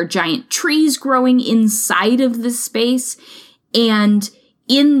 and there are giant trees growing inside of this space. And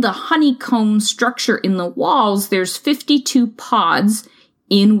in the honeycomb structure in the walls, there's 52 pods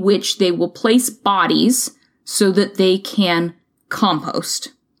in which they will place bodies so that they can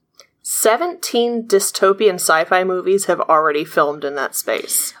compost. 17 dystopian sci-fi movies have already filmed in that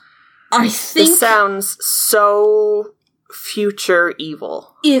space. I think this sounds so future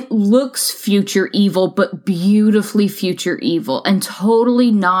evil. It looks future evil, but beautifully future evil, and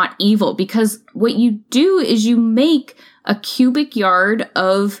totally not evil, because what you do is you make a cubic yard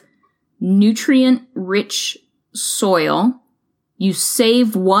of nutrient-rich soil. You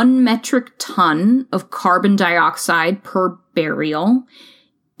save 1 metric ton of carbon dioxide per burial,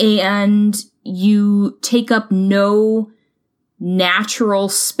 and you take up no natural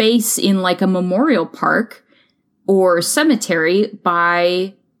space in like a memorial park or cemetery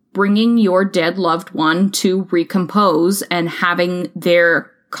by bringing your dead loved one to recompose and having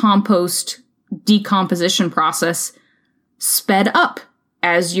their compost decomposition process sped up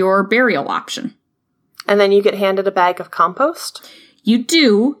as your burial option. And then you get handed a bag of compost? You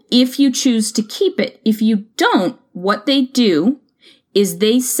do, if you choose to keep it. If you don't, what they do is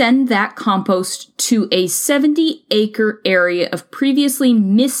they send that compost to a 70-acre area of previously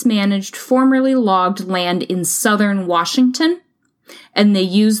mismanaged, formerly logged land in southern Washington, and they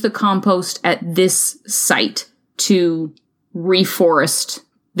use the compost at this site to reforest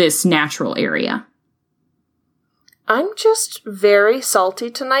this natural area. I'm just very salty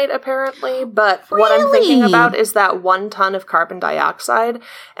tonight, apparently, but what I'm thinking about is that 1 ton of carbon dioxide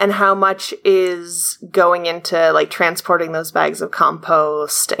and how much is going into, like, transporting those bags of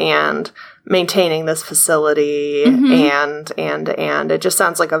compost and maintaining this facility and it just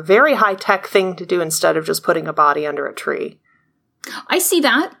sounds like a very high-tech thing to do instead of just putting a body under a tree. I see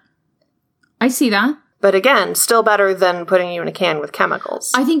that. But again, still better than putting you in a can with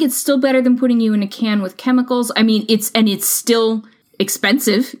chemicals. I think it's still better than putting you in a can with chemicals. I mean, it's still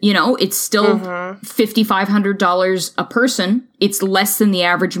expensive, it's still $5,500 a person. It's less than the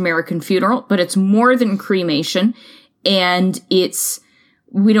average American funeral, but it's more than cremation. And it's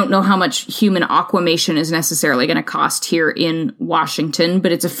we don't know how much human aquamation is necessarily going to cost here in Washington,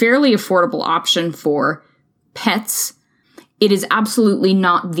 but it's a fairly affordable option for pets. It is absolutely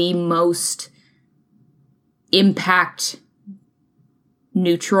not the most impact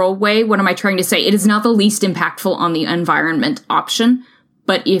neutral way. What am I trying to say? It is not the least impactful on the environment option,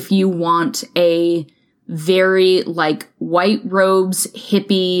 but if you want a very, like, white robes,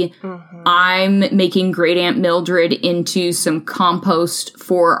 hippie, I'm making Great Aunt Mildred into some compost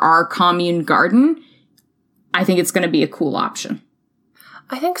for our commune garden, I think it's going to be a cool option.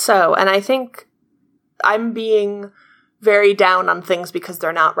 I think so. And I think I'm being very down on things because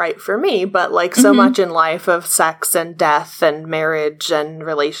they're not right for me, but like so much in life of sex and death and marriage and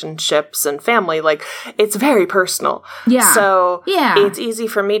relationships and family, like it's very personal. Yeah. So it's easy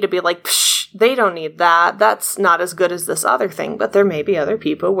for me to be like, psh, they don't need that. That's not as good as this other thing. But there may be other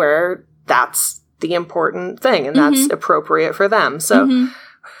people where that's the important thing and that's appropriate for them. So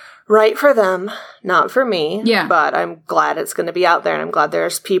right for them, not for me. Yeah. But I'm glad it's going to be out there, and I'm glad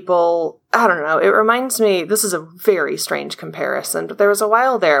there's people. I don't know. It reminds me, this is a very strange comparison, but there was a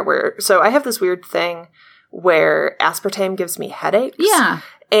while there where, so I have this weird thing where aspartame gives me headaches. Yeah.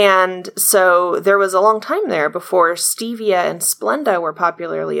 And so there was a long time there before Stevia and Splenda were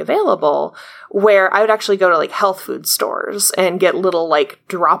popularly available where I would actually go to like health food stores and get little like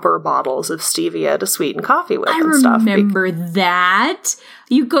dropper bottles of Stevia to sweeten coffee with and stuff. I remember that.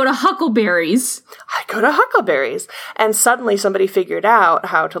 You go to Huckleberry's. I go to Huckleberry's. And suddenly somebody figured out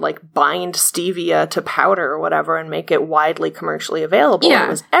how to like bind Stevia to powder or whatever and make it widely commercially available. Yeah. It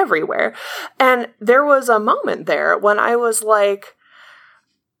was everywhere. And there was a moment there when I was like,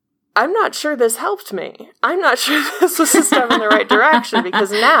 I'm not sure this helped me. I'm not sure this was a step in the right direction,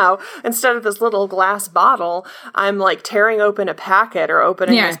 because now, instead of this little glass bottle, I'm like tearing open a packet or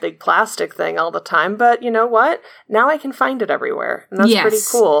opening this big plastic thing all the time. But you know what? Now I can find it everywhere. And that's pretty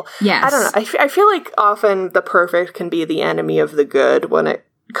cool. Yes. I don't know. I feel like often the perfect can be the enemy of the good when it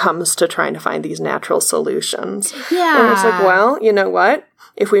comes to trying to find these natural solutions. Yeah. And it's like, well, you know what?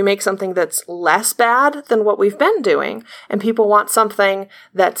 If we make something that's less bad than what we've been doing, and people want something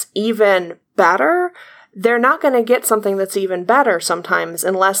that's even better, they're not going to get something that's even better sometimes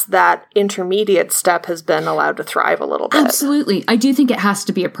unless that intermediate step has been allowed to thrive a little bit. Absolutely. I do think it has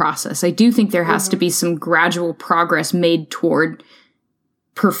to be a process. I do think there has to be some gradual progress made toward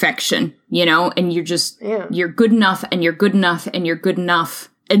perfection, you know, and you're just, you're good enough and you're good enough and you're good enough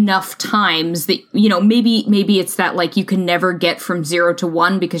times that, you know, maybe it's that like you can never get from 0 to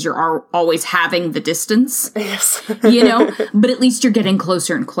 1 because you're always having the distance. Yes. You know, but at least you're getting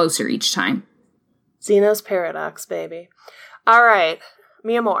closer and closer each time. Zeno's paradox, baby. All right,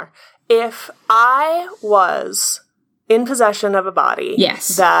 mi amor. If I was in possession of a body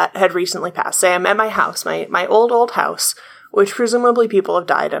that had recently passed, say I'm at my house, my old house, which presumably people have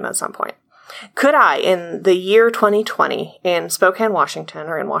died in at some point, could I, in the year 2020, in Spokane, Washington,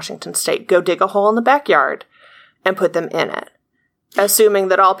 or in Washington State, go dig a hole in the backyard and put them in it, assuming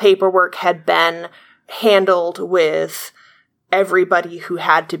that all paperwork had been handled with everybody who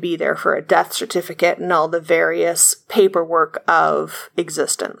had to be there for a death certificate and all the various paperwork of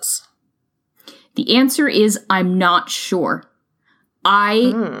existence? The answer is I'm not sure.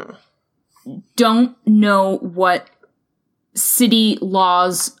 I don't know what city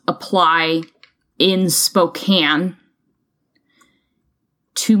laws apply in Spokane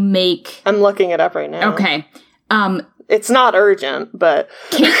to make... I'm looking it up right now. Okay. It's not urgent, but...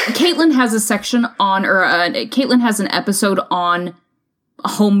 Caitlin has a section on, or Caitlin has an episode on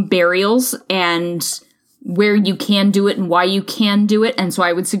home burials and where you can do it and why you can do it. And so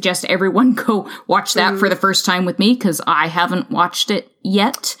I would suggest everyone go watch that for the first time with me, because I haven't watched it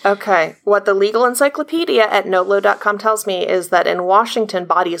yet. Okay. What the legal encyclopedia at notelo.com tells me is that in Washington,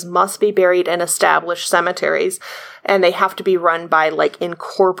 bodies must be buried in established cemeteries, and they have to be run by, like,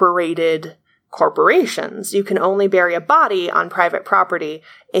 incorporated corporations. You can only bury a body on private property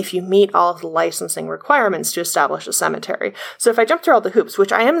if you meet all of the licensing requirements to establish a cemetery. So if I jump through all the hoops,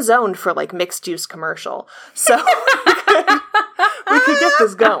 which I am zoned for like mixed use commercial, so we could get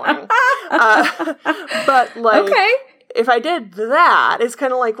this going. But like, if I did that, it's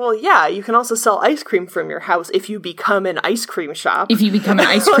kind of like, well, yeah, you can also sell ice cream from your house if you become an ice cream shop. If you become an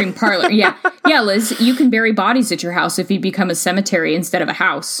ice cream parlor. Yeah. Yeah, Liz, you can bury bodies at your house if you become a cemetery instead of a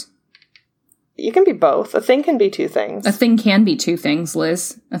house. You can be both. A thing can be two things. A thing can be two things,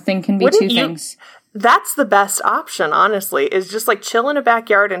 Liz. A thing can be two things. That's the best option, honestly, is just like chill in a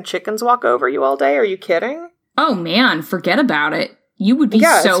backyard and chickens walk over you all day. Are you kidding? Oh, man, forget about it. You would be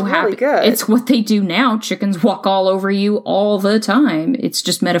so happy. Really good. It's what they do now. Chickens walk all over you all the time. It's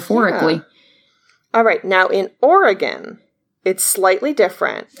just metaphorically. Yeah. All right. Now, in Oregon, It's slightly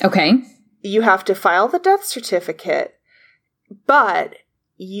different. Okay. You have to file the death certificate, but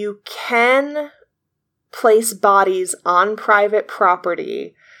you can place bodies on private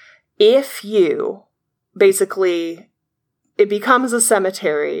property if you, basically, it becomes a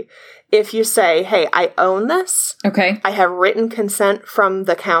cemetery if you say, hey, I own this. Okay. I have written consent from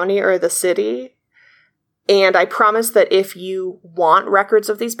the county or the city, and I promise that if you want records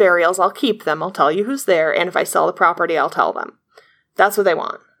of these burials, I'll keep them. I'll tell you who's there, and if I sell the property, I'll tell them. That's what they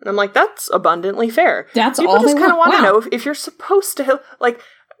want. And I'm like, that's abundantly fair. That's People all just kind of want to wow. know if you're supposed to, like,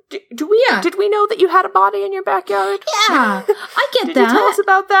 did we know that you had a body in your backyard? Yeah, I get Did that. you tell us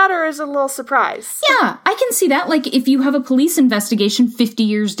about that, or is it a little surprise? Yeah, I can see that. Like, if you have a police investigation 50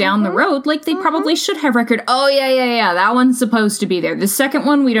 years down the road, like, they probably should have record. Oh, yeah, that one's supposed to be there. The second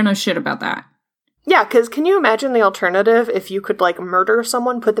one, we don't know shit about that. Yeah, because can you imagine the alternative if you could, like, murder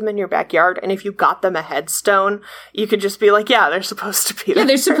someone, put them in your backyard, and if you got them a headstone, you could just be like, yeah, they're supposed to be there. Yeah,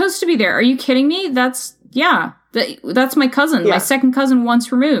 they're supposed to be there. Are you kidding me? That's my cousin. Yeah. My second cousin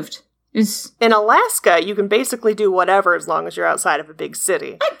once removed. In Alaska, you can basically do whatever as long as you're outside of a big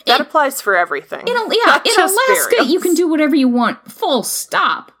city. That applies for everything. In Alaska, you can do whatever you want. Full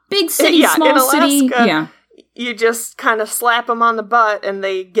stop. Big city, small city. Yeah. You just kind of slap them on the butt and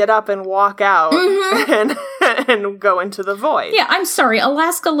they get up and walk out and go into the void. Yeah, I'm sorry.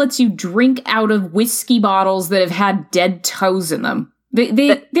 Alaska lets you drink out of whiskey bottles that have had dead toes in them.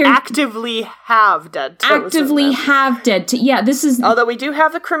 They actively have dead toes. Yeah, this is... Although we do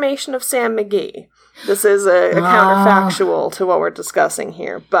have the cremation of Sam McGee. This is a counterfactual to what we're discussing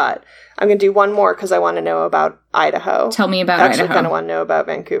here. But I'm going to do one more because I want to know about Idaho. Tell me about Idaho. Idaho. I actually kind of want to know about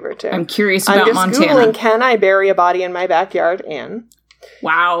Vancouver, too. I'm curious about Montana. I'm just Googling, can I bury a body in my backyard? And...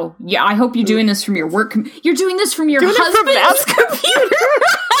 Wow. Yeah, I hope you're doing this from your work... You're doing this from your husband's computer!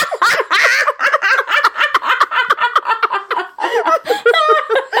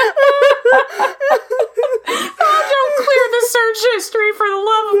 Search history, for the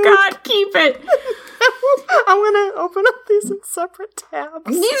love of God, keep it. I'm gonna open up these in separate tabs.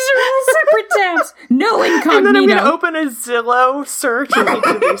 These are all separate tabs. No incognito. And then I'm gonna open a Zillow search in each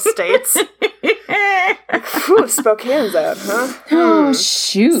of these states. Whew, Spokane's out, huh? Oh,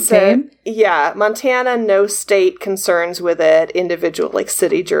 shoot, babe. Yeah, Montana, no state concerns with it. Individual, like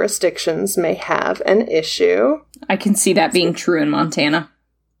city jurisdictions may have an issue. I can see that being true in Montana.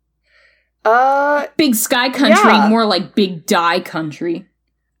 Big sky country, yeah. More like big die country.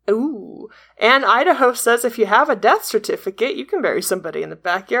 Ooh. And Idaho says if you have a death certificate, you can bury somebody in the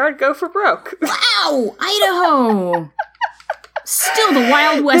backyard, go for broke. Wow, Idaho! Still the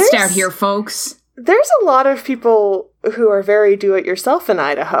Wild West out here, folks. There's a lot of people who are very do-it-yourself in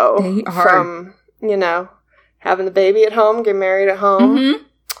Idaho. They are. From, having the baby at home, getting married at home.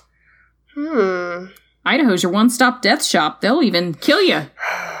 Idaho's your one-stop death shop. They'll even kill you.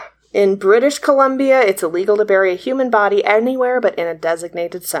 In British Columbia, it's illegal to bury a human body anywhere but in a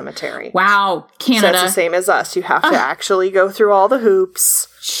designated cemetery. Wow, Canada. So it's the same as us. You have to actually go through all the hoops.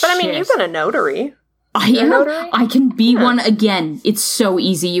 But I mean, you've been a notary. I can be one again. It's so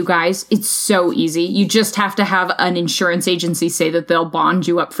easy, you guys. It's so easy. You just have to have an insurance agency say that they'll bond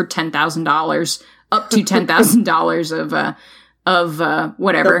you up for $10,000, up to $10,000 of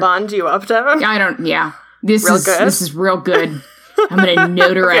whatever. They'll bond you up, Devin? I don't. Yeah, this is real good. I'm going to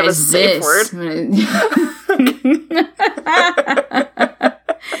notarize this.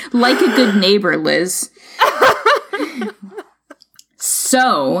 Like a good neighbor, Liz.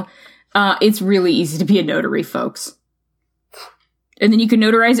 So, it's really easy to be a notary, folks. And then you can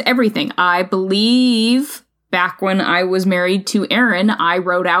notarize everything. I believe back when I was married to Aaron, I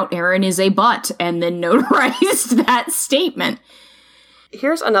wrote out Aaron is a butt and then notarized that statement.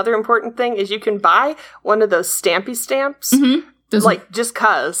 Here's another important thing is you can buy one of those stampy stamps. Mm-hmm. Just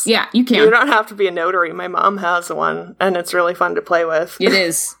cuz. Yeah, you can. You don't have to be a notary. My mom has one, and it's really fun to play with. It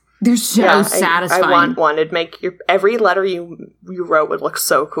is. They're so satisfying. I want one. It'd make every letter you wrote would look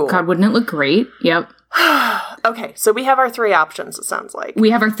so cool. God, wouldn't it look great? Yep. Okay, so we have our three options, it sounds like.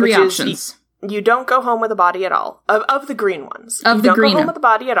 We have our three options. You don't go home with a body at all. Of the green ones. You don't go home with a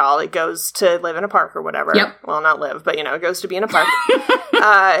body at all. It goes to live in a park or whatever. Yep. Well, not live, but, it goes to be in a park.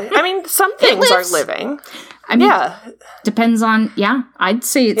 I mean, some things are living. I mean, depends on, I'd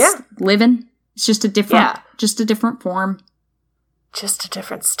say it's living. It's just a different form. Just a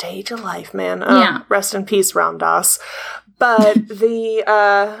different stage of life, man. Rest in peace, Ram Dass. But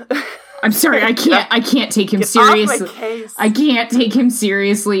I'm sorry, I can't take him seriously. I can't take him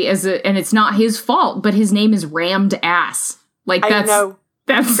seriously and it's not his fault, but his name is Rammed Ass. Like I know.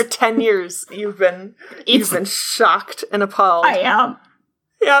 For 10 years you've been shocked and appalled. I am.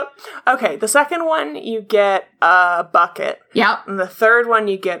 Yep. Okay, the second one, you get a bucket. Yep. And the third one,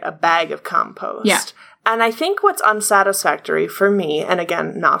 you get a bag of compost. Yeah. And I think what's unsatisfactory for me, and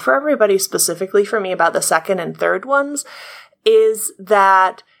again, not for everybody, specifically for me about the second and third ones, is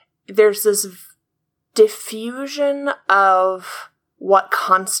that there's this diffusion of what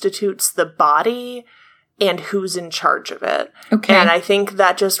constitutes the body and who's in charge of it. Okay. And I think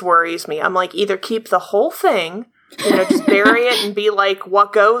that just worries me. I'm like, either keep the whole thing, just bury it and be like,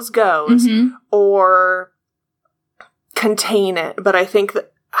 what goes, goes, or contain it. But I think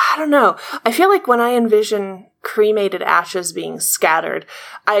that, I don't know. I feel like when I envision cremated ashes being scattered,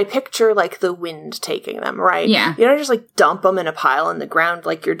 I picture like the wind taking them, right? Yeah. You know, just like dump them in a pile in the ground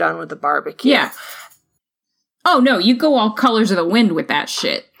like you're done with the barbecue. Yeah. Oh, no, you go all colors of the wind with that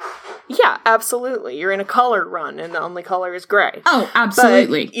shit. Yeah, absolutely. You're in a color run, and the only color is gray. Oh,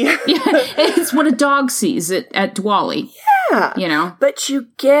 absolutely. But, yeah. It's what a dog sees at Dwali. Yeah. You know? But you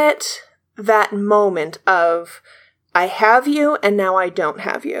get that moment of, I have you, and now I don't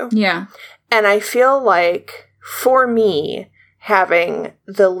have you. Yeah. And I feel like, for me, having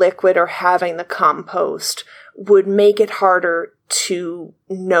the liquid or having the compost would make it harder to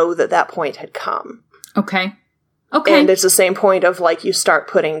know that that point had come. Okay. Okay. And it's the same point of, like, you start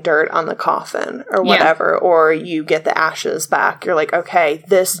putting dirt on the coffin or whatever, or you get the ashes back. You're like, okay,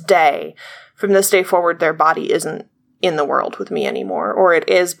 from this day forward, their body isn't in the world with me anymore. Or it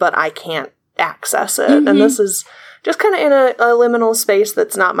is, but I can't access it. And this is just kind of in a liminal space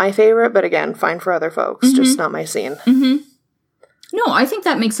that's not my favorite, but again, fine for other folks, just not my scene. No, I think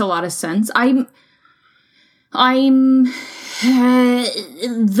that makes a lot of sense. I'm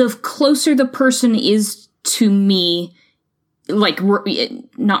the closer the person is to me, like,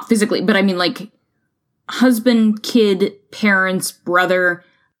 not physically, but I mean, like, husband, kid, parents, brother,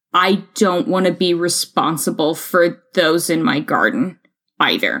 I don't want to be responsible for those in my garden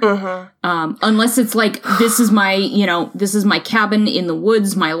either. Unless it's like, this is my cabin in the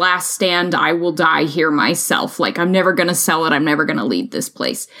woods, my last stand, I will die here myself. Like, I'm never going to sell it, I'm never going to leave this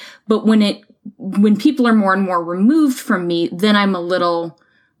place. But when people are more and more removed from me, then I'm a little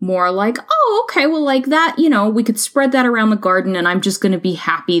more like, oh, okay, well, like that, we could spread that around the garden, and I'm just going to be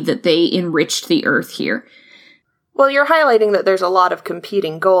happy that they enriched the earth here. Well, you're highlighting that there's a lot of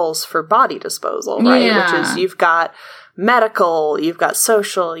competing goals for body disposal, right? Yeah. Which is, you've got medical, you've got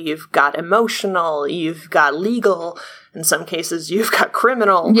social, you've got emotional, you've got legal, in some cases you've got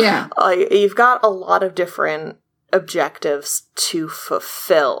criminal. Yeah. You've got a lot of different objectives to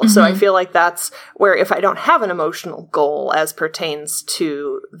fulfill. So I feel like that's where, if I don't have an emotional goal as pertains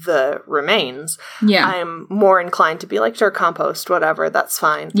to the remains, I'm more inclined to be like, sure, compost, whatever, that's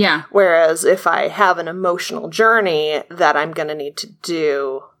fine. Yeah. Whereas if I have an emotional journey that I'm going to need to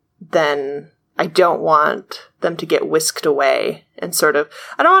do, then I don't want them to get whisked away and sort of,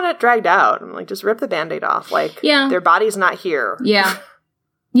 I don't want it dragged out. I'm like, just rip the Band-Aid off. Like, their body's not here. Yeah.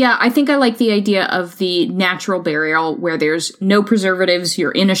 Yeah, I think I like the idea of the natural burial where there's no preservatives,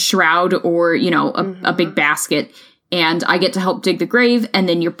 you're in a shroud or, a big basket, and I get to help dig the grave, and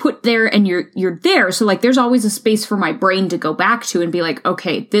then you're put there and you're there. So, like, there's always a space for my brain to go back to and be like,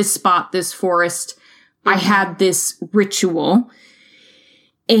 okay, this spot, this forest, I had this ritual,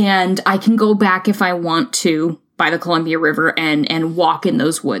 and I can go back if I want to by the Columbia River and walk in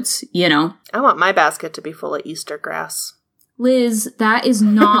those woods, I want my basket to be full of Easter grass. Liz, that is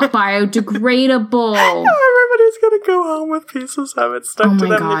not biodegradable. Everybody's going to go home with pieces of it stuck to them.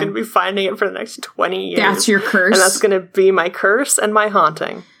 God. You're going to be finding it for the next 20 years. That's your curse. And that's going to be my curse and my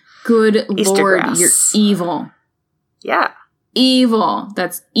haunting. Good Easter Lord, grass. You're evil. Yeah. Evil.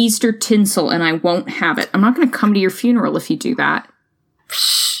 That's Easter tinsel, and I won't have it. I'm not going to come to your funeral if you do that.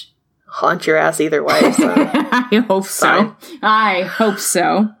 Psh, haunt your ass either way. So. I hope so. I hope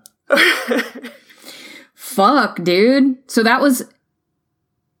so. Fuck, dude. So that was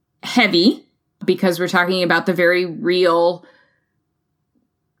heavy because we're talking about the very real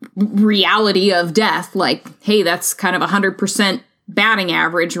reality of death. Like, hey, that's kind of 100% batting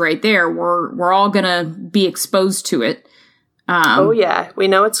average right there. We're all gonna be exposed to it. Oh yeah, we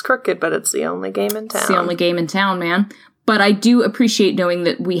know it's crooked, but it's the only game in town. It's the only game in town, man. But I do appreciate knowing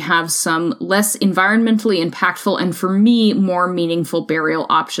that we have some less environmentally impactful and, for me, more meaningful burial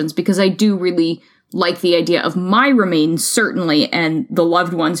options, because I do really like the idea of my remains, certainly, and the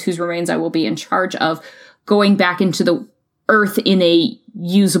loved ones whose remains I will be in charge of, going back into the earth in a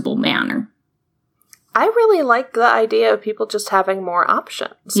usable manner. I really like the idea of people just having more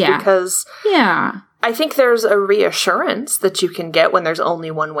options. Yeah. Because I think there's a reassurance that you can get when there's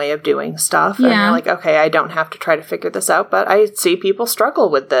only one way of doing stuff. And you're like, okay, I don't have to try to figure this out. But I see people struggle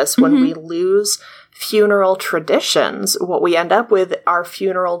with this when we lose funeral traditions, what we end up with are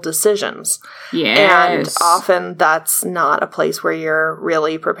funeral decisions. Yes. And often that's not a place where you're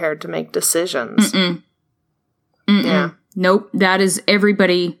really prepared to make decisions. Yeah. Nope. That is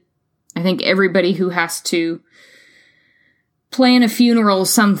everybody. I think everybody who has to plan a funeral,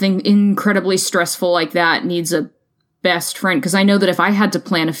 something incredibly stressful like that, needs a best friend. Because I know that if I had to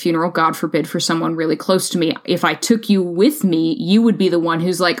plan a funeral, God forbid, for someone really close to me, if I took you with me, you would be the one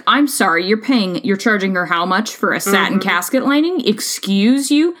who's like, I'm sorry, you're charging her how much for a satin casket lining?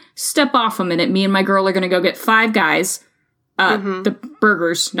 Excuse you? Step off a minute. Me and my girl are going to go get 5 guys. The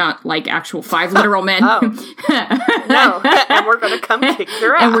burgers, not like actual 5 literal men. No, and we're going to come kick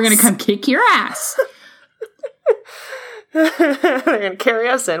your ass. And we're going to come kick your ass. They're going to carry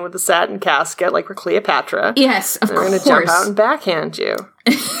us in with a satin casket like we're Cleopatra. Yes, of course. They're going to jump out and backhand you.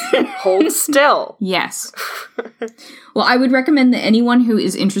 Hold still. Yes. Well, I would recommend that anyone who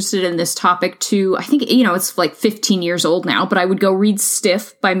is interested in this topic to, I think, it's like 15 years old now, but I would go read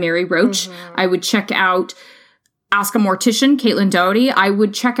Stiff by Mary Roach. I would check out Ask a Mortician, Caitlin Doherty. I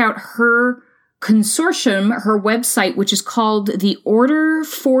would check out her consortium, her website, which is called the Order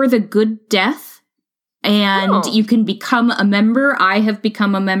for the Good Death. And you can become a member. I have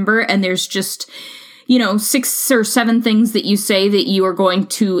become a member, and there's just, 6 or 7 things that you say that you are going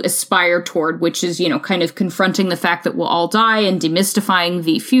to aspire toward, which is, kind of confronting the fact that we'll all die and demystifying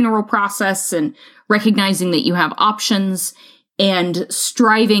the funeral process and recognizing that you have options and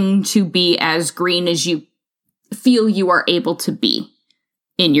striving to be as green as you feel you are able to be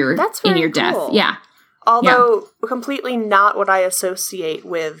in your death. Yeah. Although completely not what I associate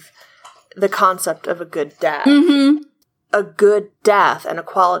with the concept of a good death. A good death and a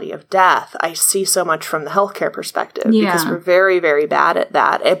quality of death, I see so much from the healthcare perspective because we're very, very bad at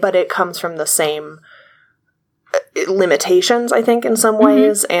that. But it comes from the same limitations, I think, in some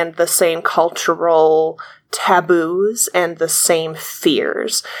ways, and the same cultural taboos and the same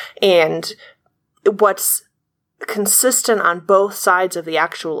fears. And what's consistent on both sides of the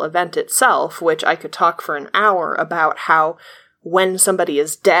actual event itself, which I could talk for an hour about how when somebody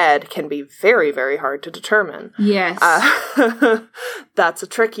is dead can be very, very hard to determine. Yes. That's a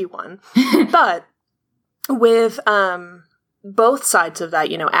tricky one. But with both sides of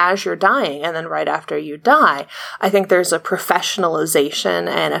that, as you're dying and then right after you die, I think there's a professionalization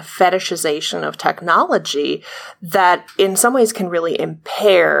and a fetishization of technology that in some ways can really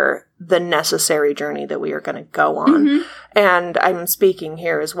impair the necessary journey that we are going to go on. And I'm speaking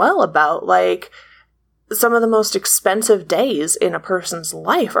here as well about, some of the most expensive days in a person's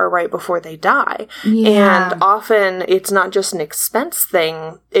life are right before they die. Yeah. And often it's not just an expense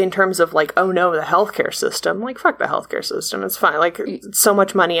thing in terms of oh no, the healthcare system. Fuck the healthcare system. It's fine. It's so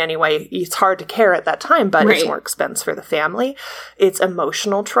much money anyway. It's hard to care at that time, but it's more expense for the family. It's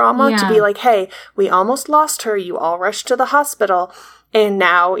emotional trauma to be hey, we almost lost her. You all rushed to the hospital. And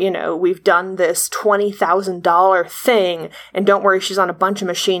now, we've done this $20,000 thing. And don't worry, she's on a bunch of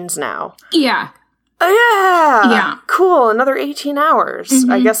machines now. Yeah. Yeah. Cool. Another 18 hours.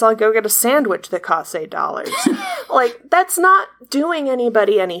 I guess I'll go get a sandwich that costs $8. That's not doing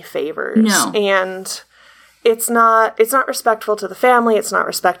anybody any favors. No. And it's not respectful to the family. It's not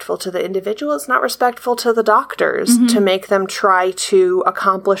respectful to the individual. It's not respectful to the doctors to make them try to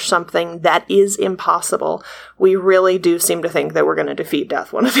accomplish something that is impossible. We really do seem to think that we're going to defeat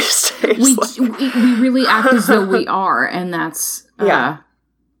death one of these days. We really act as though we are, and that's...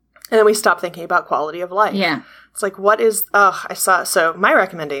 And then we stop thinking about quality of life. Yeah. It's so my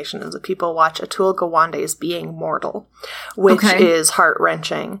recommendation is that people watch Atul Gawande's Being Mortal, which is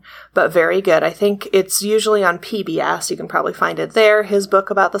heart-wrenching, but very good. I think it's usually on PBS. You can probably find it there. His book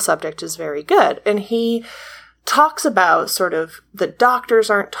about the subject is very good. And he talks about sort of the doctors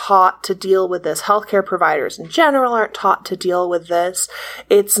aren't taught to deal with this. Healthcare providers in general aren't taught to deal with this.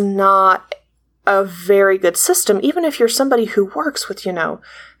 It's not a very good system, even if you're somebody who works with,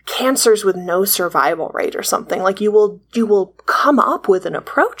 cancers with no survival rate or something. You will come up with an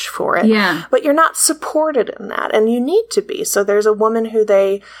approach for it. Yeah. But you're not supported in that, and you need to be. So there's a woman who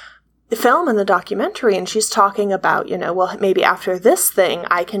they film in the documentary, and she's talking about, maybe after this thing,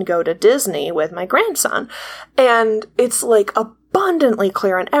 I can go to Disney with my grandson. And it's abundantly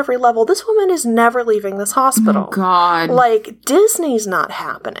clear on every level, this woman is never leaving this hospital. Oh, God. Disney's not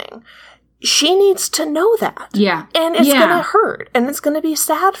happening. She needs to know that. Yeah. And it's going to hurt. And it's going to be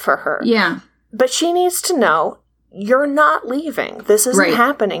sad for her. Yeah. But she needs to know you're not leaving. This isn't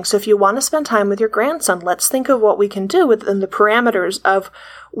happening. So if you want to spend time with your grandson, let's think of what we can do within the parameters of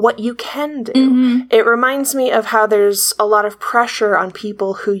what you can do. Mm-hmm. It reminds me of how there's a lot of pressure on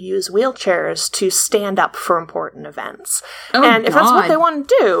people who use wheelchairs to stand up for important events. Oh, and if that's what they want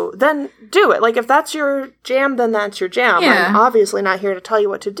to do, then do it. Like, if that's your jam, then that's your jam. Yeah. I'm obviously not here to tell you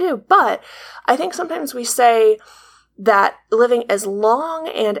what to do, but I think sometimes we say that living as long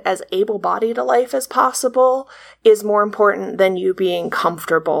and as able-bodied a life as possible is more important than you being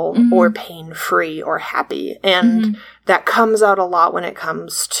comfortable or pain-free or happy. And that comes out a lot when it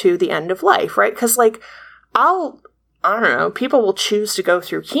comes to the end of life, right? Because, like, I don't know, people will choose to go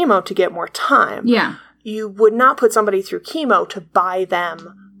through chemo to get more time. Yeah. You would not put somebody through chemo to buy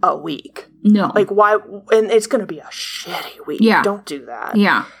them a week. No. Like, why? And it's going to be a shitty week. Yeah. Don't do that.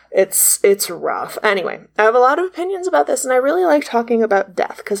 Yeah. It's rough. Anyway, I have a lot of opinions about this, and I really like talking about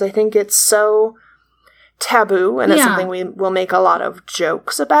death because I think it's so taboo, and it's something we will make a lot of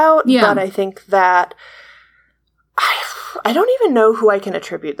jokes about. Yeah. But I think that I don't even know who I can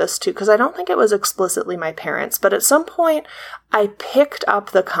attribute this to because I don't think it was explicitly my parents, but at some point I picked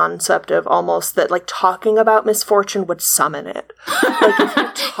up the concept of almost that, like, talking about misfortune would summon it. Like, if you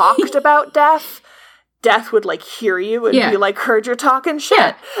talked about death would, like, hear you and be like, heard you're talking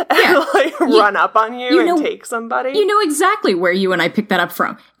shit. And, like, run up on you and take somebody. You know exactly where you and I picked that up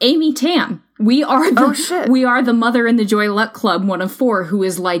from. Amy Tan. We are the mother in the Joy Luck Club, one of 4, who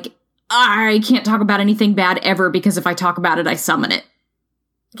is like, I can't talk about anything bad ever because if I talk about it, I summon it.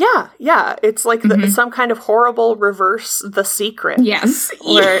 Yeah. It's like some kind of horrible reverse The Secret. Yes.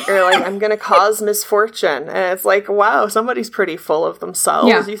 Where you're like, I'm going to cause misfortune. And it's like, wow, somebody's pretty full of themselves.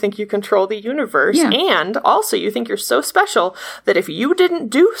 Yeah. You think you control the universe. Yeah. And also you think you're so special that if you didn't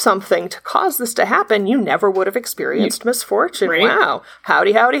do something to cause this to happen, you never would have experienced misfortune. Right. Wow.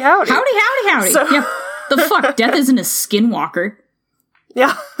 Howdy. Howdy. So, the fuck? Death isn't a skinwalker.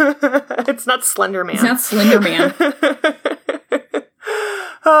 Yeah. It's not Slender Man.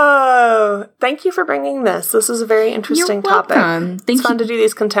 Oh, thank you for bringing this. This is a very interesting topic. It's fun to do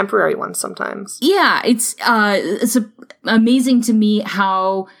these contemporary ones sometimes. Yeah, it's amazing to me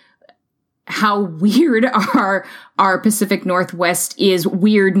how weird our Pacific Northwest is.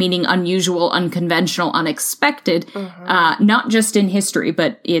 Weird meaning unusual, unconventional, unexpected. Not just in history,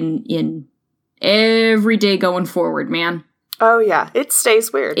 but in every day going forward, man. Oh yeah, it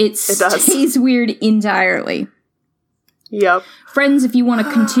stays weird. It does. Stays weird entirely. Yep. Friends, if you want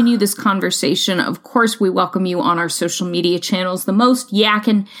to continue this conversation, of course, we welcome you on our social media channels. The most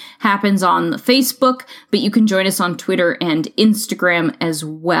yakking happens on the Facebook, but you can join us on Twitter and Instagram as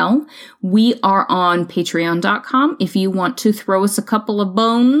well. We are on patreon.com if you want to throw us a couple of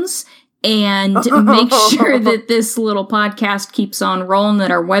bones and make sure that this little podcast keeps on rolling, that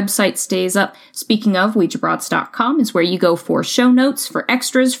our website stays up. Speaking of, OuijaBroads.com is where you go for show notes, for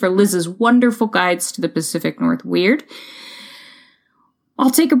extras, for Liz's wonderful guides to the Pacific North Weird. I'll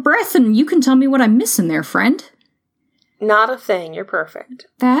take a breath and you can tell me what I'm missing there, friend. Not a thing. You're perfect.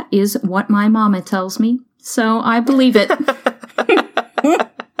 That is what my mama tells me, so I believe it.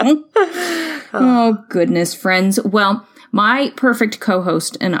 Oh, goodness, friends. Well, my perfect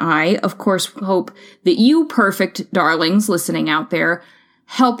co-host and I, of course, hope that you perfect darlings listening out there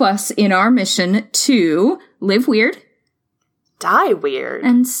help us in our mission to live weird, die weird,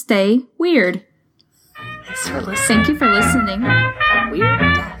 and stay weird. Thanks for listening. Thank you for listening. Weird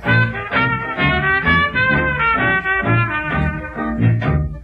Death.